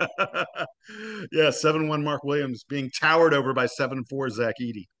 Yeah, 7-1 Mark Williams being towered over by 7-4 Zach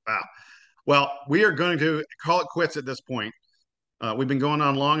Edey. Wow. Well, we are going to call it quits at this point. We've been going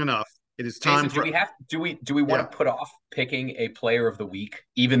on long enough. It is time Jason, for do we yeah. want to put off picking a player of the week,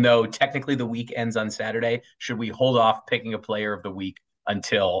 even though technically the week ends on Saturday? Should we hold off picking a player of the week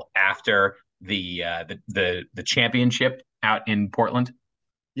until after the championship out in Portland?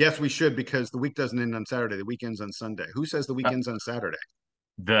 Yes, we should, because the week doesn't end on Saturday. The week ends on Sunday. Who says the week Uh, ends on Saturday?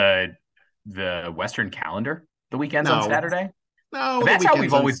 the the Western calendar, the weekends on No, Saturday. no, the That's how we've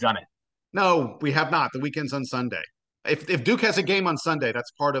weekend's on. always done it. No, we have not. The weekend's on Sunday. If Duke has a game on Sunday, that's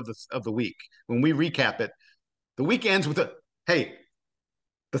part of the week. When we recap it, the week ends with a hey.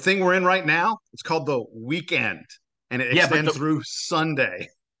 The thing we're in right now, it's called the weekend, and it Yeah, but extends through Sunday.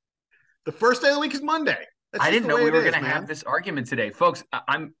 The first day of the week is Monday. That's I just didn't the know way we it were going is, to have man. this argument today, folks.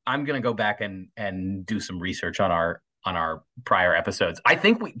 I'm going to go back and do some research on our prior episodes. I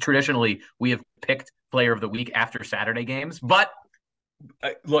think we have picked player of the week after Saturday games, but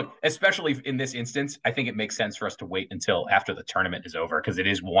look, especially in this instance, I think it makes sense for us to wait until after the tournament is over because it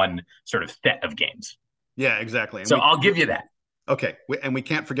is one sort of set of games. Yeah, exactly. And So I'll give you that. okay, and we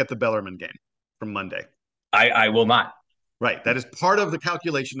can't forget the Bellarmine game from Monday. I will not. Right, that is part of the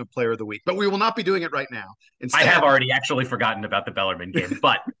calculation of player of the week, but we will not be doing it right now. I Instead, have already actually forgotten about the Bellarmine game,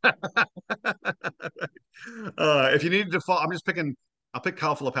 but if you needed to fall, I'm just picking. I'll pick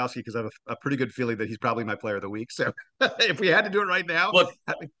Kyle Filipowski because I have a pretty good feeling that he's probably my player of the week. So if we had to do it right now, look,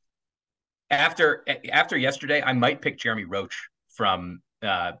 after yesterday, I might pick Jeremy Roach from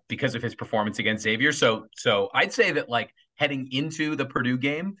because of his performance against Xavier. So I'd say that like heading into the Purdue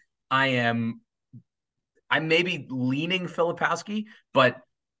game, I'm maybe leaning Filipowski, but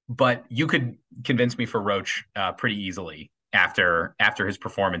you could convince me for Roach pretty easily after his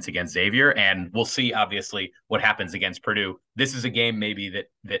performance against Xavier, and we'll see obviously what happens against Purdue. This is a game maybe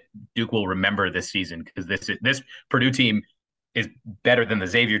that Duke will remember this season because this Purdue team is better than the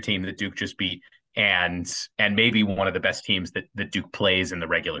Xavier team that Duke just beat, and maybe one of the best teams that Duke plays in the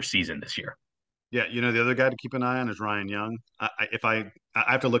regular season this year. yeah, the other guy to keep an eye on is Ryan Young. I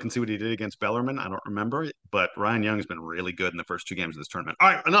have to look and see what he did against Bellarmine. I don't remember it, but Ryan Young has been really good in the first two games of this tournament.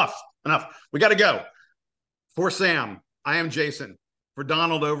 All right, enough. We got to go. For Sam, I am Jason. For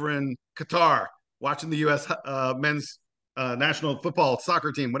Donald over in Qatar, watching the U.S. Men's National Football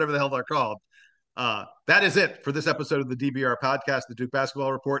Soccer Team, whatever the hell they're called. That is it for this episode of the DBR podcast, the Duke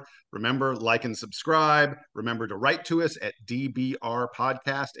Basketball Report. Remember, like and subscribe. Remember to write to us at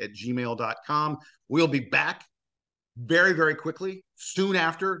dbrpodcast@gmail.com. We'll be back very, very quickly, soon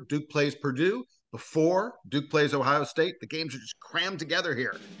after Duke plays Purdue, before Duke plays Ohio State. The games are just crammed together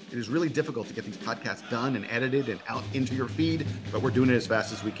here. It is really difficult to get these podcasts done and edited and out into your feed, but we're doing it as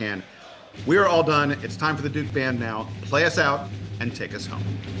fast as we can. We are all done. It's time for the Duke Band now. Play us out and take us home.